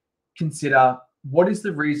really consider what is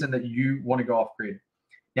the reason that you want to go off grid.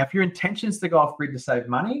 Now, if your intention is to go off grid to save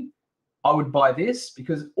money, I would buy this,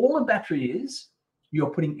 because all a battery is, you're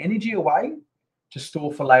putting energy away to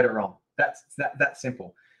store for later on. That's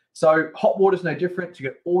simple. So hot water is no different. You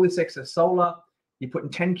get all this excess solar, you're putting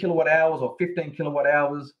 10 kilowatt hours or 15 kilowatt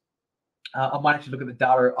hours. I might actually look at the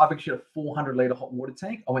data. I've actually got a 400 litre hot water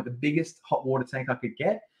tank. I went the biggest hot water tank I could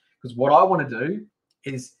get, because what I want to do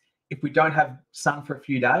is, if we don't have sun for a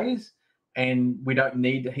few days and we don't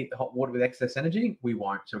need to heat the hot water with excess energy, we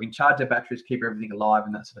won't. So we can charge our batteries, keep everything alive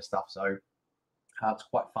and that sort of stuff. So it's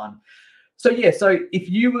quite fun. So yeah, so if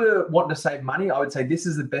you were wanting to save money, I would say this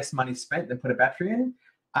is the best money spent than put a battery in.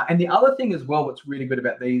 And the other thing as well, what's really good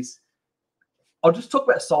about these, I'll just talk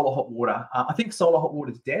about solar hot water. I think solar hot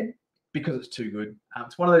water is dead because it's too good.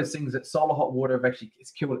 It's one of those things that solar hot water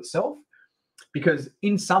it's killed itself, because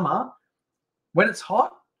in summer, when it's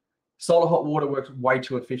hot, solar hot water works way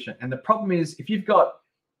too efficient. And the problem is, if you've got,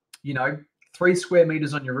 you know, 3 square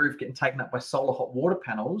meters on your roof getting taken up by solar hot water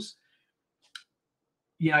panels,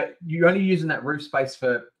 you know, you're only using that roof space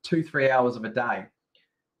for 2-3 hours of a day.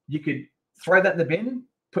 You could throw that in the bin,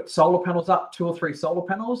 put solar panels up, 2 or 3 solar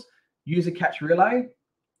panels, use a catch relay.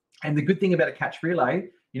 And the good thing about a catch relay,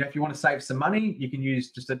 you know, if you want to save some money, you can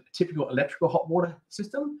use just a typical electrical hot water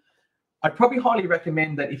system. I'd probably highly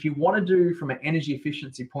recommend that if you want to do from an energy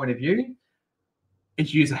efficiency point of view,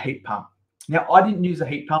 is use a heat pump. Now, I didn't use a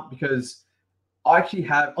heat pump because I'm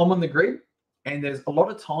on the grid, and there's a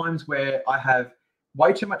lot of times where I have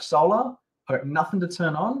way too much solar. I've got nothing to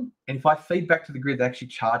turn on. And if I feed back to the grid, they actually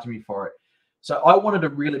charge me for it. So I wanted a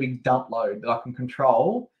really big dump load that I can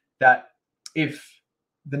control, that if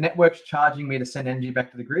the network's charging me to send energy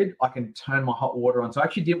back to the grid, I can turn my hot water on. So I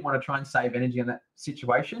actually didn't want to try and save energy in that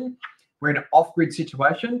situation. We're in an off-grid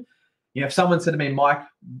situation. You know, if someone said to me, Mike,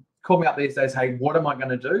 call me up these days, hey, what am I going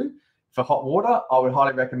to do for hot water? I would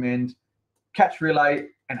highly recommend catch relay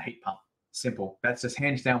and heat pump. Simple. That's just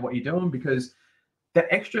hands down what you're doing, because that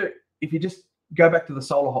extra, if you just go back to the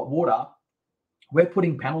solar hot water, we're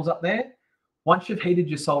putting panels up there. Once you've heated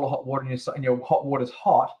your solar hot water and your hot water's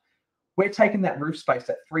hot, we're taking that roof space,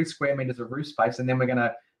 that 3 square meters of roof space, and then we're going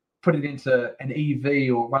to put it into an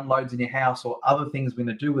EV or run loads in your house or other things we're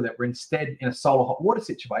going to do with it. We're instead in a solar hot water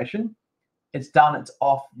situation. It's done, it's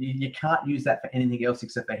off. You can't use that for anything else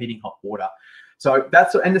except for heating hot water. So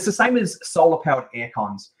that's, and it's the same as solar powered air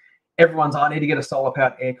cons. Everyone's, I need to get a solar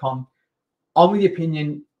powered air con. I'm with the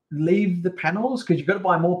opinion, leave the panels, because you've got to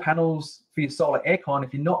buy more panels for your solar air con.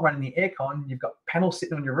 If you're not running the air con, you've got panels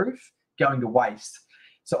sitting on your roof going to waste.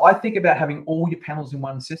 So I think about having all your panels in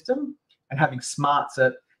one system and having smarts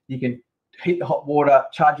that you can heat the hot water,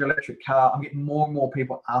 charge your electric car. I'm getting more and more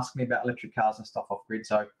people asking me about electric cars and stuff off grid.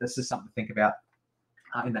 So this is something to think about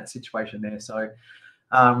in that situation there. So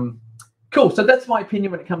cool. So that's my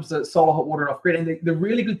opinion when it comes to solar hot water and off grid. And the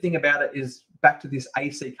really good thing about it is, back to this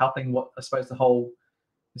AC coupling, what I suppose this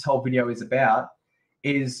whole video is about,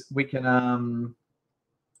 is we can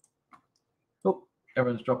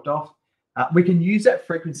everyone's dropped off. We can use that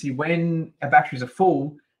frequency when our batteries are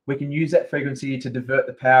full. We can use that frequency to divert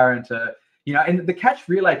the power into, you know, and the catch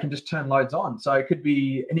relay can just turn loads on. So it could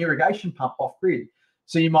be an irrigation pump off grid.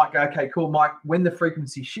 So you might go, okay, cool, Mike, when the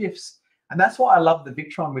frequency shifts, and that's why I love the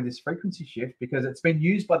Victron with this frequency shift, because it's been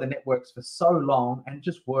used by the networks for so long and it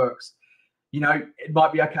just works. You know, it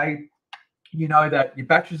might be, okay, you know that your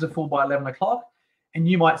batteries are full by 11 o'clock, and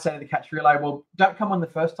you might say to the catch relay, well, don't come on the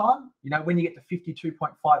first time. You know, when you get to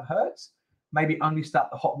 52.5 hertz, maybe only start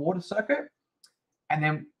the hot water circuit. And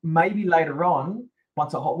then maybe later on,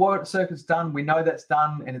 once the hot water circuit's done, we know that's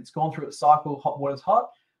done and it's gone through its cycle, hot water's hot.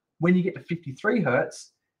 When you get to 53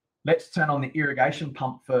 hertz, let's turn on the irrigation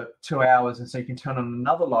pump for 2 hours. And so you can turn on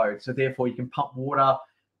another load. So therefore you can pump water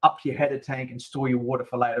up to your header tank and store your water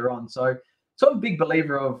for later on. So I'm a big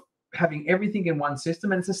believer of having everything in one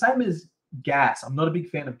system. And it's the same as gas. I'm not a big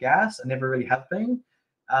fan of gas. I never really have been.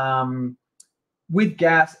 With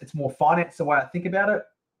gas, it's more finance the way I think about it.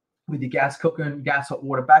 With your gas cooking, gas hot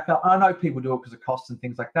water backup, I know people do it because of costs and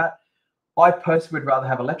things like that. I personally would rather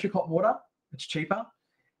have electric hot water. It's cheaper.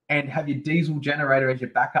 And have your diesel generator as your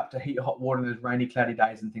backup to heat your hot water in those rainy, cloudy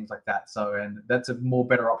days and things like that. So, and that's a more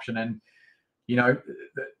better option. And, you know,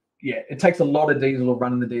 yeah, it takes a lot of diesel, or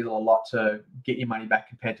running the diesel a lot, to get your money back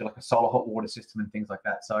compared to like a solar hot water system and things like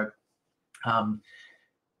that. So,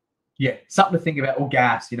 yeah, something to think about. Or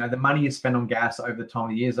gas, you know, the money you spend on gas over the time of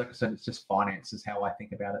the years, like I said, it's just finance is how I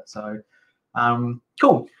think about it. So,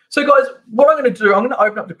 cool. So guys, what I'm going to do, I'm going to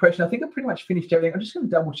open up the question. I think I've pretty much finished everything. I'm just going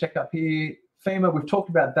to double check up here. FEMA, we've talked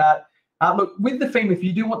about that. Look, with the FEMA, if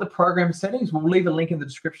you do want the program settings, we'll leave a link in the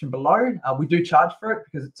description below. We do charge for it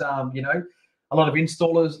because it's, you know, a lot of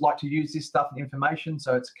installers like to use this stuff and information.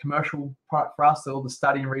 So it's a commercial product for us. So all the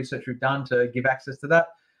study and research we've done to give access to that.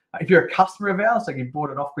 If you're a customer of ours, like you've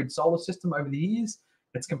bought an off-grid solar system over the years,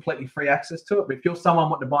 it's completely free access to it. But if you're someone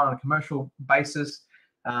wanting to buy it on a commercial basis,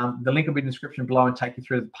 the link will be in the description below and take you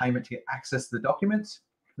through the payment to get access to the documents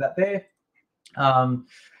for that there.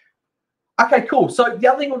 Okay, cool. So the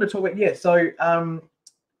other thing I want to talk about, yeah, so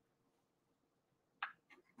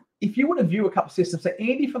if you want to view a couple of systems, so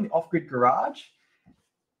Andy from the Off-Grid Garage,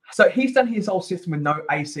 so he's done his whole system with no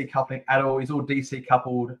AC coupling at all. He's all DC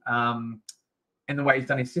coupled in the way he's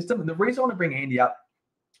done his system. And the reason I want to bring Andy up,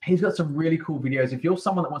 he's got some really cool videos. If you're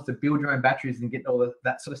someone that wants to build your own batteries and get all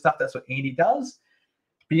that sort of stuff, that's what Andy does.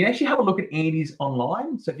 But you can actually have a look at Andy's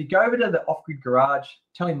online. So if you go over to the Off-Grid Garage,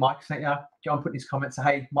 tell him Mike sent you, go and put in his comments, say,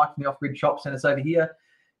 hey, Mike from the Off-Grid Shop sent us over here.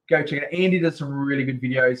 Go check it out. Andy does some really good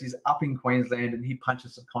videos. He's up in Queensland and he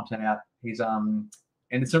punches some content out. He's and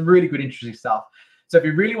it's some really good, interesting stuff. So if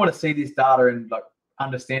you really want to see this data and like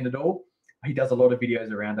understand it all, he does a lot of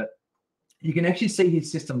videos around it. You can actually see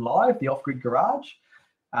his system live, the Off-Grid Garage,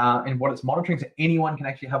 and what it's monitoring. So anyone can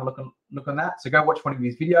actually have a look on that. So go watch one of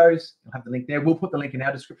his videos. I'll have the link there. We'll put the link in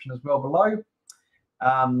our description as well below.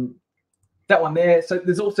 That one there. So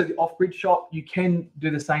there's also the Off-Grid Shop. You can do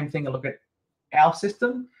the same thing and look at our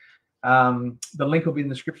system. The link will be in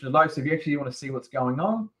the description below. So if you actually want to see what's going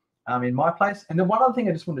on in my place. And then one other thing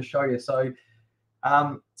I just wanted to show you. So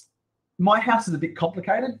my house is a bit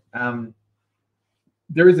complicated.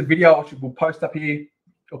 There is a video which we'll post up here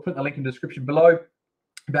I'll put the link in the description below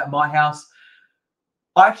about my house.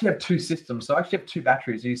 I actually have two systems. So I actually have two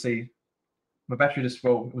batteries. You see my battery just,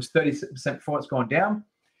 well, it was 30% before, it's gone down.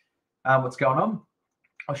 What's going on?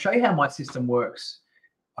 I'll show you how my system works.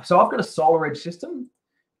 So I've got a solar edge system.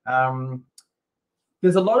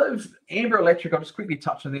 There's a lot of Amber Electric. I'll just quickly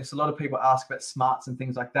touch on this. A lot of people ask about smarts and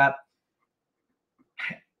things like that.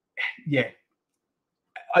 Yeah,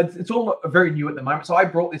 it's all very new at the moment. So I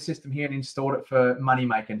brought this system here and installed it for money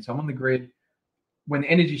making. So I'm on the grid. When the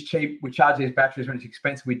energy is cheap, we charge these batteries. When it's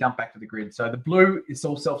expensive, we dump back to the grid. So the blue is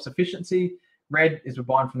all self-sufficiency. Red is we're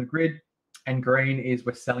buying from the grid. And green is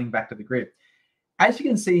we're selling back to the grid. As you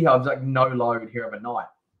can see here, I've like no load here overnight.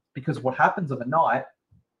 Because what happens overnight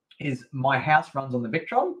is my house runs on the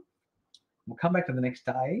Victron. We'll come back to the next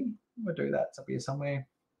day. We'll do that. It's up here somewhere.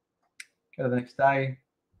 Go to the next day.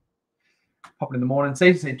 Pop it in the morning.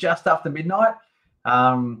 See, just after midnight.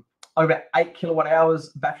 Over 8 kilowatt hours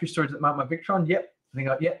battery storage at the moment. My Victron. Yep.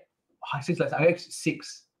 I think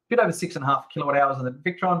six. A bit over 6.5 kilowatt hours on the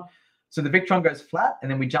Victron. So the Victron goes flat,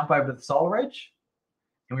 and then we jump over to the solar edge,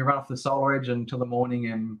 and we run off the solar edge until the morning,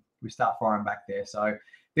 and we start firing back there. So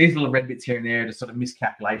these little red bits here and there are just sort of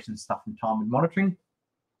miscalculations, stuff from time and monitoring.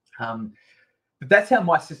 But that's how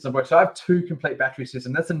my system works. So I have two complete battery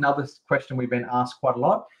systems. That's another question we've been asked quite a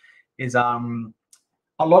lot. Is a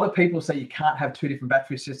lot of people say you can't have two different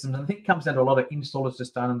battery systems, and I think it comes down to a lot of installers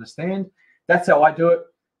just don't understand. That's how I do it.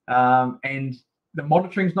 And the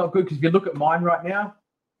monitoring is not good, because if you look at mine right now,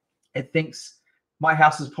 it thinks my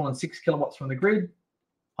house is pulling 6 kilowatts from the grid.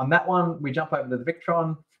 On that one, we jump over to the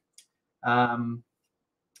Victron.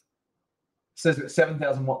 Says we've got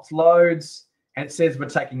 7,000 watts loads, and it says we're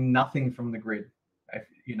taking nothing from the grid,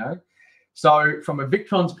 you know. So from a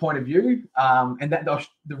Victron's point of view, and that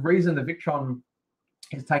the reason the Victron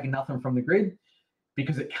is taking nothing from the grid,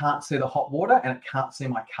 because it can't see the hot water and it can't see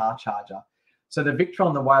my car charger. So the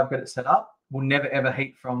Victron, the way I've got it set up, will never ever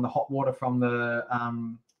heat from the hot water from the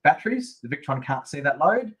batteries. The Victron can't see that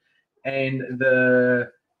load, and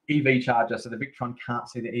the EV charger. So the Victron can't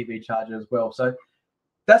see the EV charger as well. So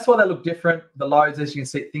that's why they look different. The loads, as you can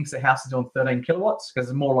see, it thinks the house is doing 13 kilowatts, because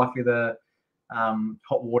it's more likely the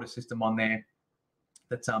hot water system on there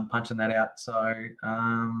that's punching that out. So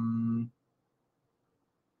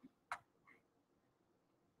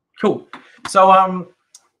cool. So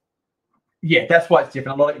yeah, that's why it's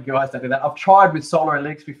different. A lot of you guys don't do that. I've tried with Solar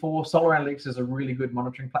Analytics before. Solar Analytics is a really good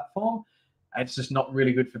monitoring platform. It's just not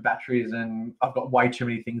really good for batteries, and I've got way too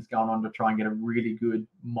many things going on to try and get a really good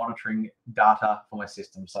monitoring data for my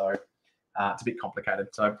system. So it's a bit complicated.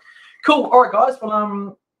 So cool. All right, guys.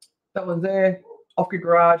 Well, that one's there. Off-grid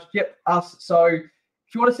garage. Yep, us. So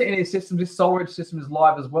if you want to see any of these systems, this solar edge system is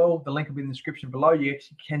live as well. The link will be in the description below. You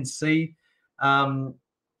actually can see the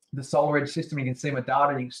solar edge system. You can see my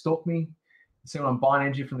data. You can stalk me. You see when I'm buying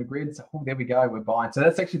energy from the grid. So there we go. We're buying. So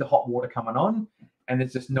that's actually the hot water coming on, and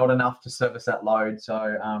there's just not enough to service that load. So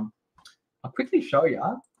I'll quickly show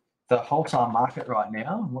you the wholesale market right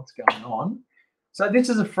now and what's going on. So this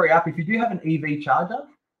is a free app. If you do have an EV charger,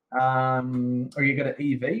 or you got an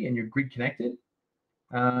EV and you're grid connected,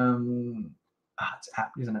 it's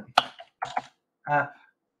app, isn't it? App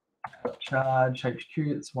charge HQ.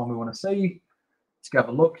 That's the one we want to see. Let's go have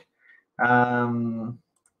a look.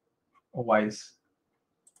 Always.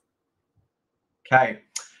 Okay.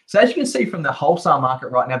 So as you can see from the wholesale market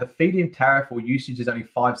right now, the feed-in tariff or usage is only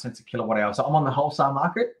 5 cents a kilowatt hour. So I'm on the wholesale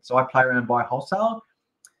market. So I play around and buy wholesale.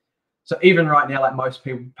 So even right now, like most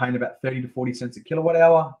people paying about 30 to 40 cents a kilowatt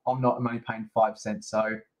hour, I'm only paying 5 cents.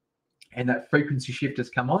 So, and that frequency shift has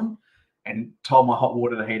come on and told my hot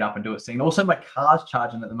water to heat up and do its thing. And also my car's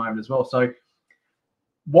charging at the moment as well. So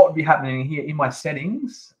what would be happening here in my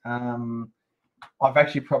settings, I've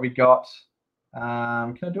actually probably got,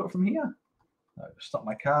 can I do it from here? Stop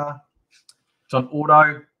my car. It's on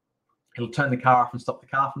auto. It'll turn the car off and stop the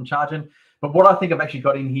car from charging. But what I think I've actually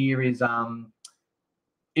got in here is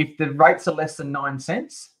if the rates are less than 9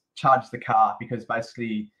 cents, charge the car, because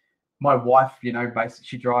basically my wife, you know, basically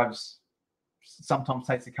she drives, sometimes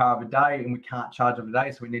takes the car every day, and we can't charge every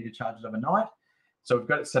day, so we need to charge it overnight. So we've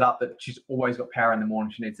got it set up that she's always got power in the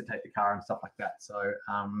morning. She needs to take the car and stuff like that. So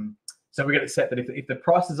so we got it set that if the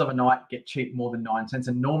prices overnight get cheap more than 9 cents,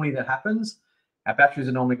 and normally that happens, our batteries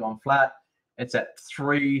are normally going flat. It's at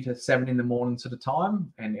 3 to 7 in the morning sort of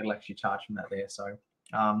time, and it'll actually charge from that there. So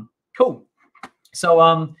cool. So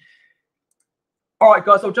all right,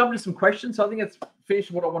 guys, I'll jump into some questions. So I think it's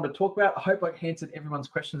finished what I wanted to talk about. I hope I answered everyone's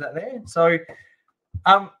questions out there. So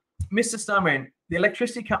Mr. Snowman, the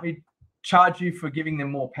electricity company charge you for giving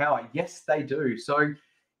them more power? Yes, they do. So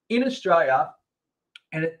in Australia,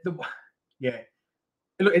 and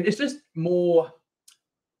look, it's just more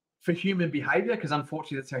for human behavior, because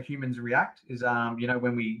unfortunately that's how humans react is, you know,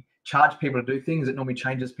 when we charge people to do things, it normally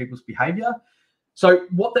changes people's behavior. So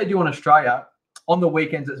what they do in Australia, on the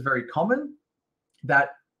weekends, it's very common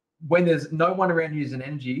that when there's no one around using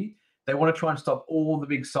energy, they want to try and stop all the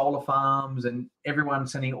big solar farms and everyone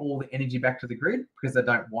sending all the energy back to the grid because they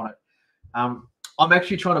don't want it. I'm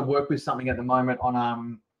actually trying to work with something at the moment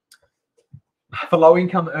on for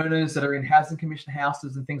low-income earners that are in housing commission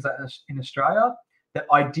houses and things like that in Australia, that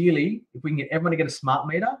ideally, if we can get everyone to get a smart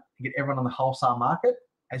meter and get everyone on the wholesale market,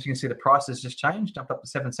 as you can see, the price has just changed, jumped up to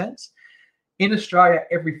 7 cents. In Australia,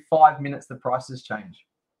 every 5 minutes, the prices change.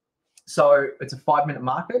 So it's a 5-minute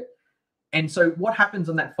market. And so what happens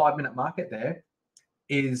on that 5-minute market there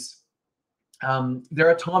is there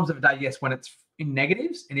are times of the day, yes, when it's in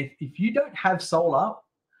negatives. And if you don't have solar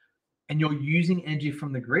and you're using energy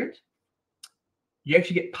from the grid, you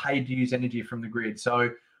actually get paid to use energy from the grid.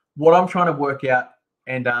 So what I'm trying to work out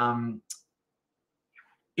and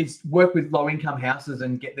is work with low-income houses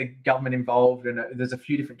and get the government involved. And there's a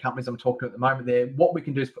few different companies I'm talking to at the moment there. What we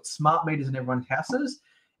can do is put smart meters in everyone's houses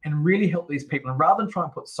and really help these people. And rather than try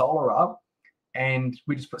and put solar up, and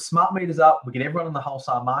we just put smart meters up, we get everyone on the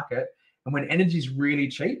wholesale market. And when energy is really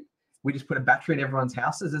cheap, we just put a battery in everyone's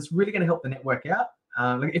houses. It's really going to help the network out.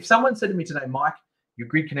 Like if someone said to me today, Mike, you're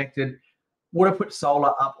grid connected, would I put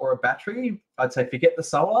solar up or a battery? I'd say forget the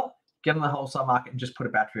solar, get on the wholesale market and just put a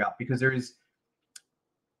battery up, because there is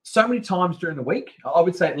so many times during the week. I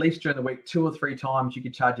would say at least during the week, 2 or 3 times you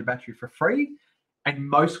could charge your battery for free. And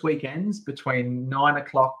most weekends between 9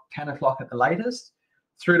 o'clock, 10 o'clock at the latest,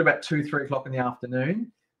 through to about 2, 3 o'clock in the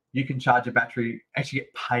afternoon, you can charge a battery, actually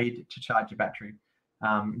get paid to charge your battery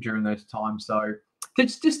during those times. So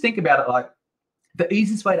just think about it, like the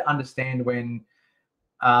easiest way to understand when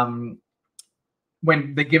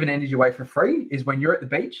they're giving energy away for free is when you're at the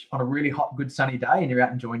beach on a really hot, good sunny day and you're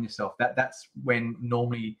out enjoying yourself. That's when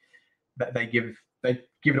normally they give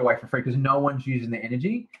it away for free, because no one's using the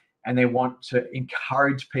energy and they want to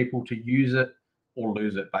encourage people to use it or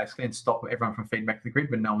lose it, basically, and stop everyone from feeding back to the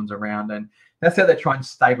grid when no one's around. And that's how they try and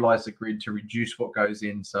stabilize the grid to reduce what goes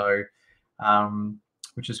in. So,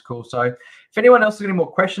 which is cool. So if anyone else has any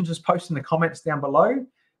more questions, just post in the comments down below.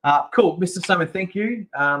 Cool. Mr. Summer, thank you.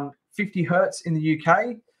 50 hertz in the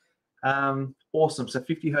UK. Awesome. So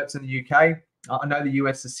 50 hertz in the UK. I know the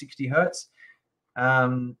US is 60 hertz.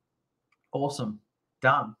 Awesome.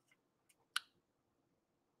 Done.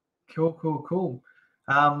 Cool.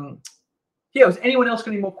 Yeah, was anyone else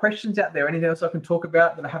got any more questions out there? Anything else I can talk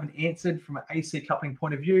about that I haven't answered from an AC coupling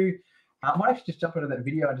point of view? I might actually just jump into that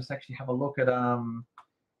video and just actually have a look at a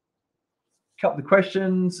couple of the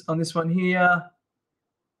questions on this one here.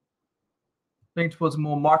 Leaning towards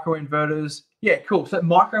more micro inverters. Yeah, cool. So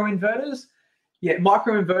micro inverters. Yeah,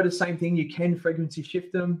 micro inverters, same thing. You can frequency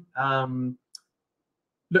shift them.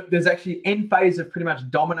 Look, there's actually Enphase have pretty much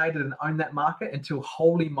dominated and owned that market until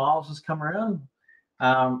Holy Miles has come around.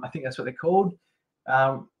 I think that's what they're called.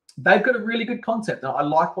 They've got a really good concept. I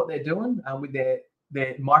like what they're doing with their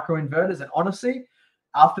micro inverters. And honestly,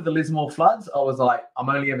 after the Lismore floods, I was like, I'm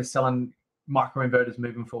only ever selling micro inverters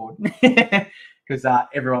moving forward, because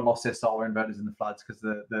everyone lost their solar inverters in the floods, because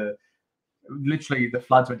literally the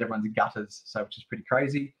floods went to everyone's gutters, so which is pretty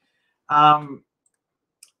crazy.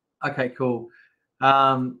 Okay, cool.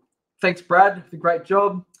 Thanks, Brad, for the great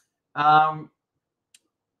job.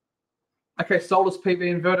 Okay, Solar's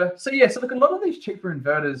PV inverter. So yeah, so look, a lot of these cheaper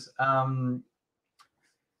inverters, and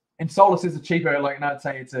Solar is a cheaper, like I'd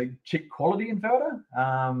say it's a cheap quality inverter.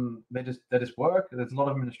 They just work. There's a lot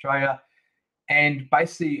of them in Australia, and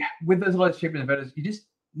basically with those lot of cheaper inverters, you just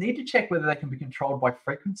need to check whether they can be controlled by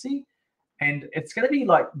frequency, and it's going to be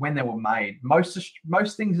like when they were made. Most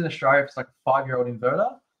things in Australia, if it's like a 5-year-old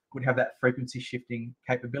inverter, would have that frequency shifting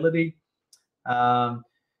capability.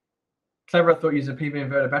 Clever, I thought using a PV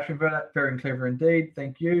inverter, battery inverter. Very clever indeed.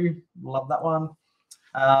 Thank you. Love that one.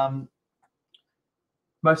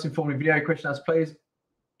 Most informative video question asked, please.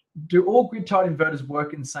 Do all grid-tied inverters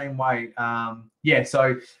work in the same way? Yeah,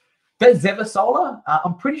 so that Zeva Solar,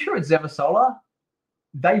 I'm pretty sure it's Zeva Solar.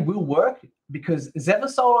 They will work, because Zeva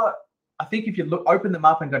Solar, I think if you open them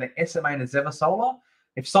up and go to SMA and Zeva Solar,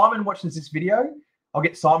 if Simon watches this video, I'll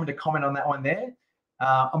get Simon to comment on that one there.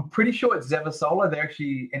 I'm pretty sure it's Zeva Solar. They're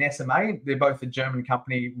actually an SMA. They're both a German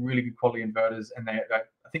company, really good quality inverters, and I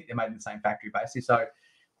think they're made in the same factory basically. So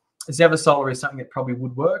Zeva Solar is something that probably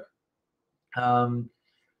would work.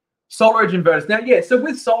 Solar Edge inverters. Now, yeah, so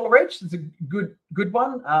with Solar Edge, it's a good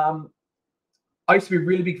one. I used to be a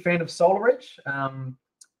really big fan of Solar Edge.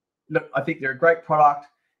 Look, I think they're a great product.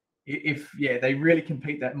 If they really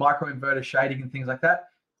compete that micro inverter shading and things like that.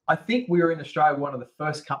 I think we were in Australia one of the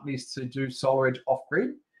first companies to do SolarEdge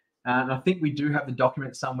off-grid. And I think we do have the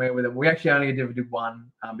document somewhere where we actually only ever did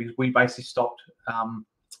one because we basically stopped.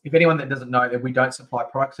 If anyone that doesn't know that we don't supply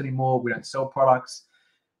products anymore, we don't sell products.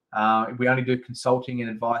 We only do consulting and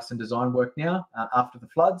advice and design work now after the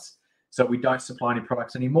floods. So we don't supply any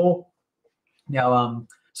products anymore. Now,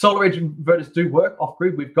 SolarEdge inverters do work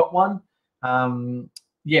off-grid. We've got one.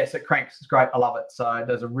 Yes, it cranks. It's great. I love it. So it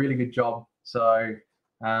does a really good job. So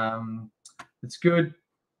it's good.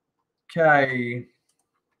 Okay.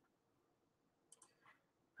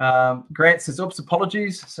 Grant says, oops,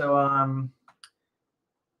 apologies. So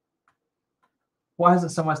why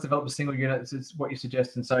hasn't someone developed a single unit? This is what you're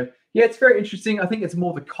suggesting. So yeah, it's very interesting. I think it's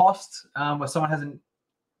more the cost where someone hasn't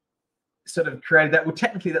sort of created that. Well,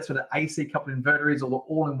 technically that's what an AC coupled inverter is, or the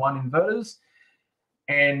all-in-one inverters.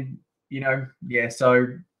 And, you know, yeah, so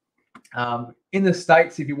in the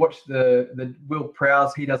States, if you watch the Will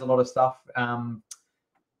Prowse, he does a lot of stuff.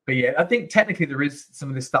 But yeah, I think technically there is some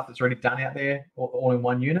of this stuff that's already done out there, all in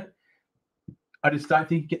one unit. I just don't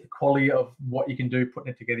think you get the quality of what you can do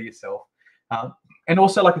putting it together yourself. And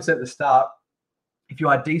also, like I said at the start, if you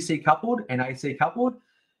are DC coupled and AC coupled,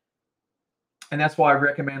 and that's why I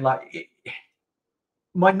recommend, like,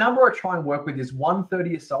 my number I try and work with is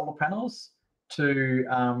 1/30 of solar panels to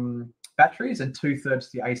batteries and 2/3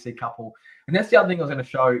 to the AC couple. And that's the other thing I was going to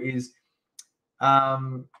show is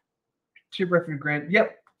two different brands.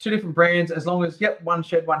 Yep, two different brands. As long as, yep, one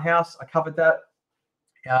shed, one house. I covered that.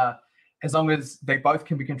 As long as they both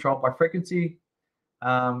can be controlled by frequency.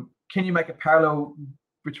 Can you make a parallel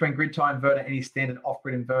between grid tie inverter and any standard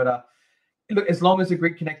off-grid inverter? Look, as long as the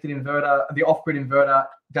grid connected inverter, the off-grid inverter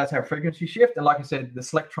does have frequency shift. And like I said, the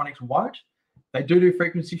Selectronics won't. They do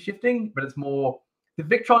frequency shifting, but it's more, the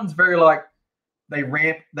Victron's very like, they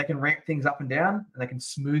can ramp things up and down, and they can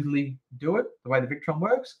smoothly do it the way the Victron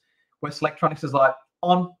works. Where Selectronics is like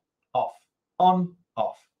on, off, on,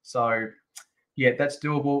 off. So yeah, that's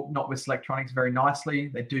doable, not with Selectronics very nicely.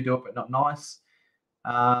 They do it, but not nice.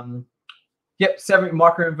 Yep, 7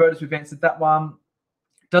 microinverters, we've answered that one.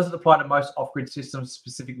 Does it apply to most off-grid systems,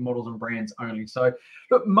 specific models and brands only? So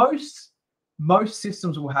look, most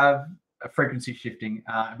systems will have a frequency shifting,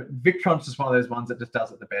 but Victron's just one of those ones that just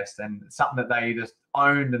does it the best, and it's something that they just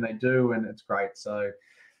owned and they do, and it's great. So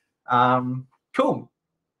cool.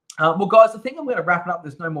 Well, guys, I think I'm going to wrap it up.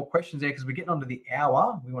 There's no more questions there because we're getting onto the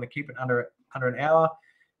hour. We want to keep it under an hour.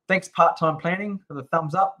 Thanks, Part-Time Planning, for the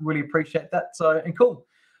thumbs up. Really appreciate that. So, and cool.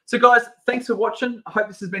 So, guys, thanks for watching. I hope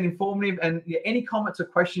this has been informative. And yeah, any comments or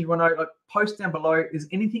questions you want to know, like, post down below. Is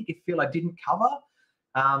anything you feel I didn't cover?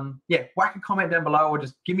 Yeah, whack a comment down below, or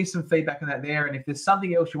just give me some feedback on that there. And if there's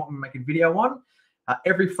something else you want me to make a video on,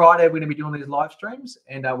 every Friday we're going to be doing these live streams,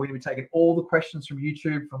 and we're going to be taking all the questions from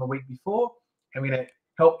YouTube from the week before, and we're going to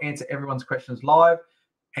help answer everyone's questions live.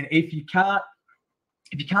 And if you can't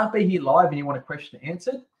be here live and you want a question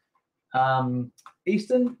answered,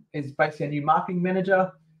 Easton is basically a new marketing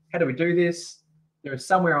manager. How do we do this? There is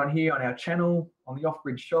somewhere on here on our channel on the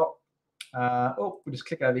Off-Grid Shop. We'll just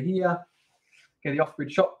click over here. Okay, the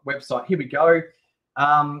Off-Grid Shop website. Here we go.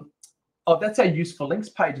 That's our useful links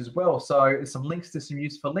page as well. So there's some links to some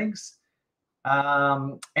useful links.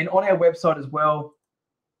 And on our website as well,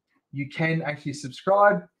 you can actually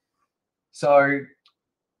subscribe. So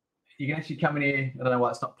you can actually come in here. I don't know why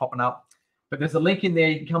it's not popping up, but there's a link in there.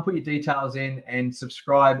 You can come put your details in and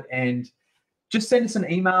subscribe, and just send us an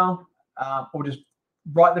email or just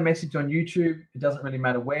write the message on YouTube. It doesn't really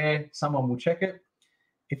matter where. Someone will check it.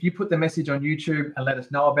 If you put the message on YouTube and let us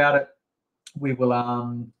know about it, we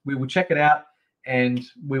will check it out, and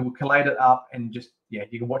we will collate it up, and just, yeah,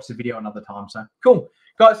 you can watch the video another time. So cool,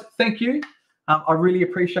 guys. Thank you. I really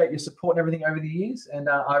appreciate your support and everything over the years, and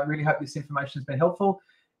I really hope this information has been helpful.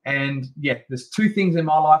 And yeah, there's 2 things in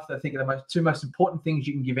my life that I think are the 2 most important things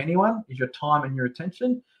you can give anyone is your time and your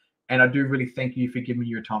attention. And I do really thank you for giving me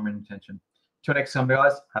your time and attention. Till next time,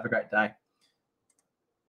 guys, have a great day.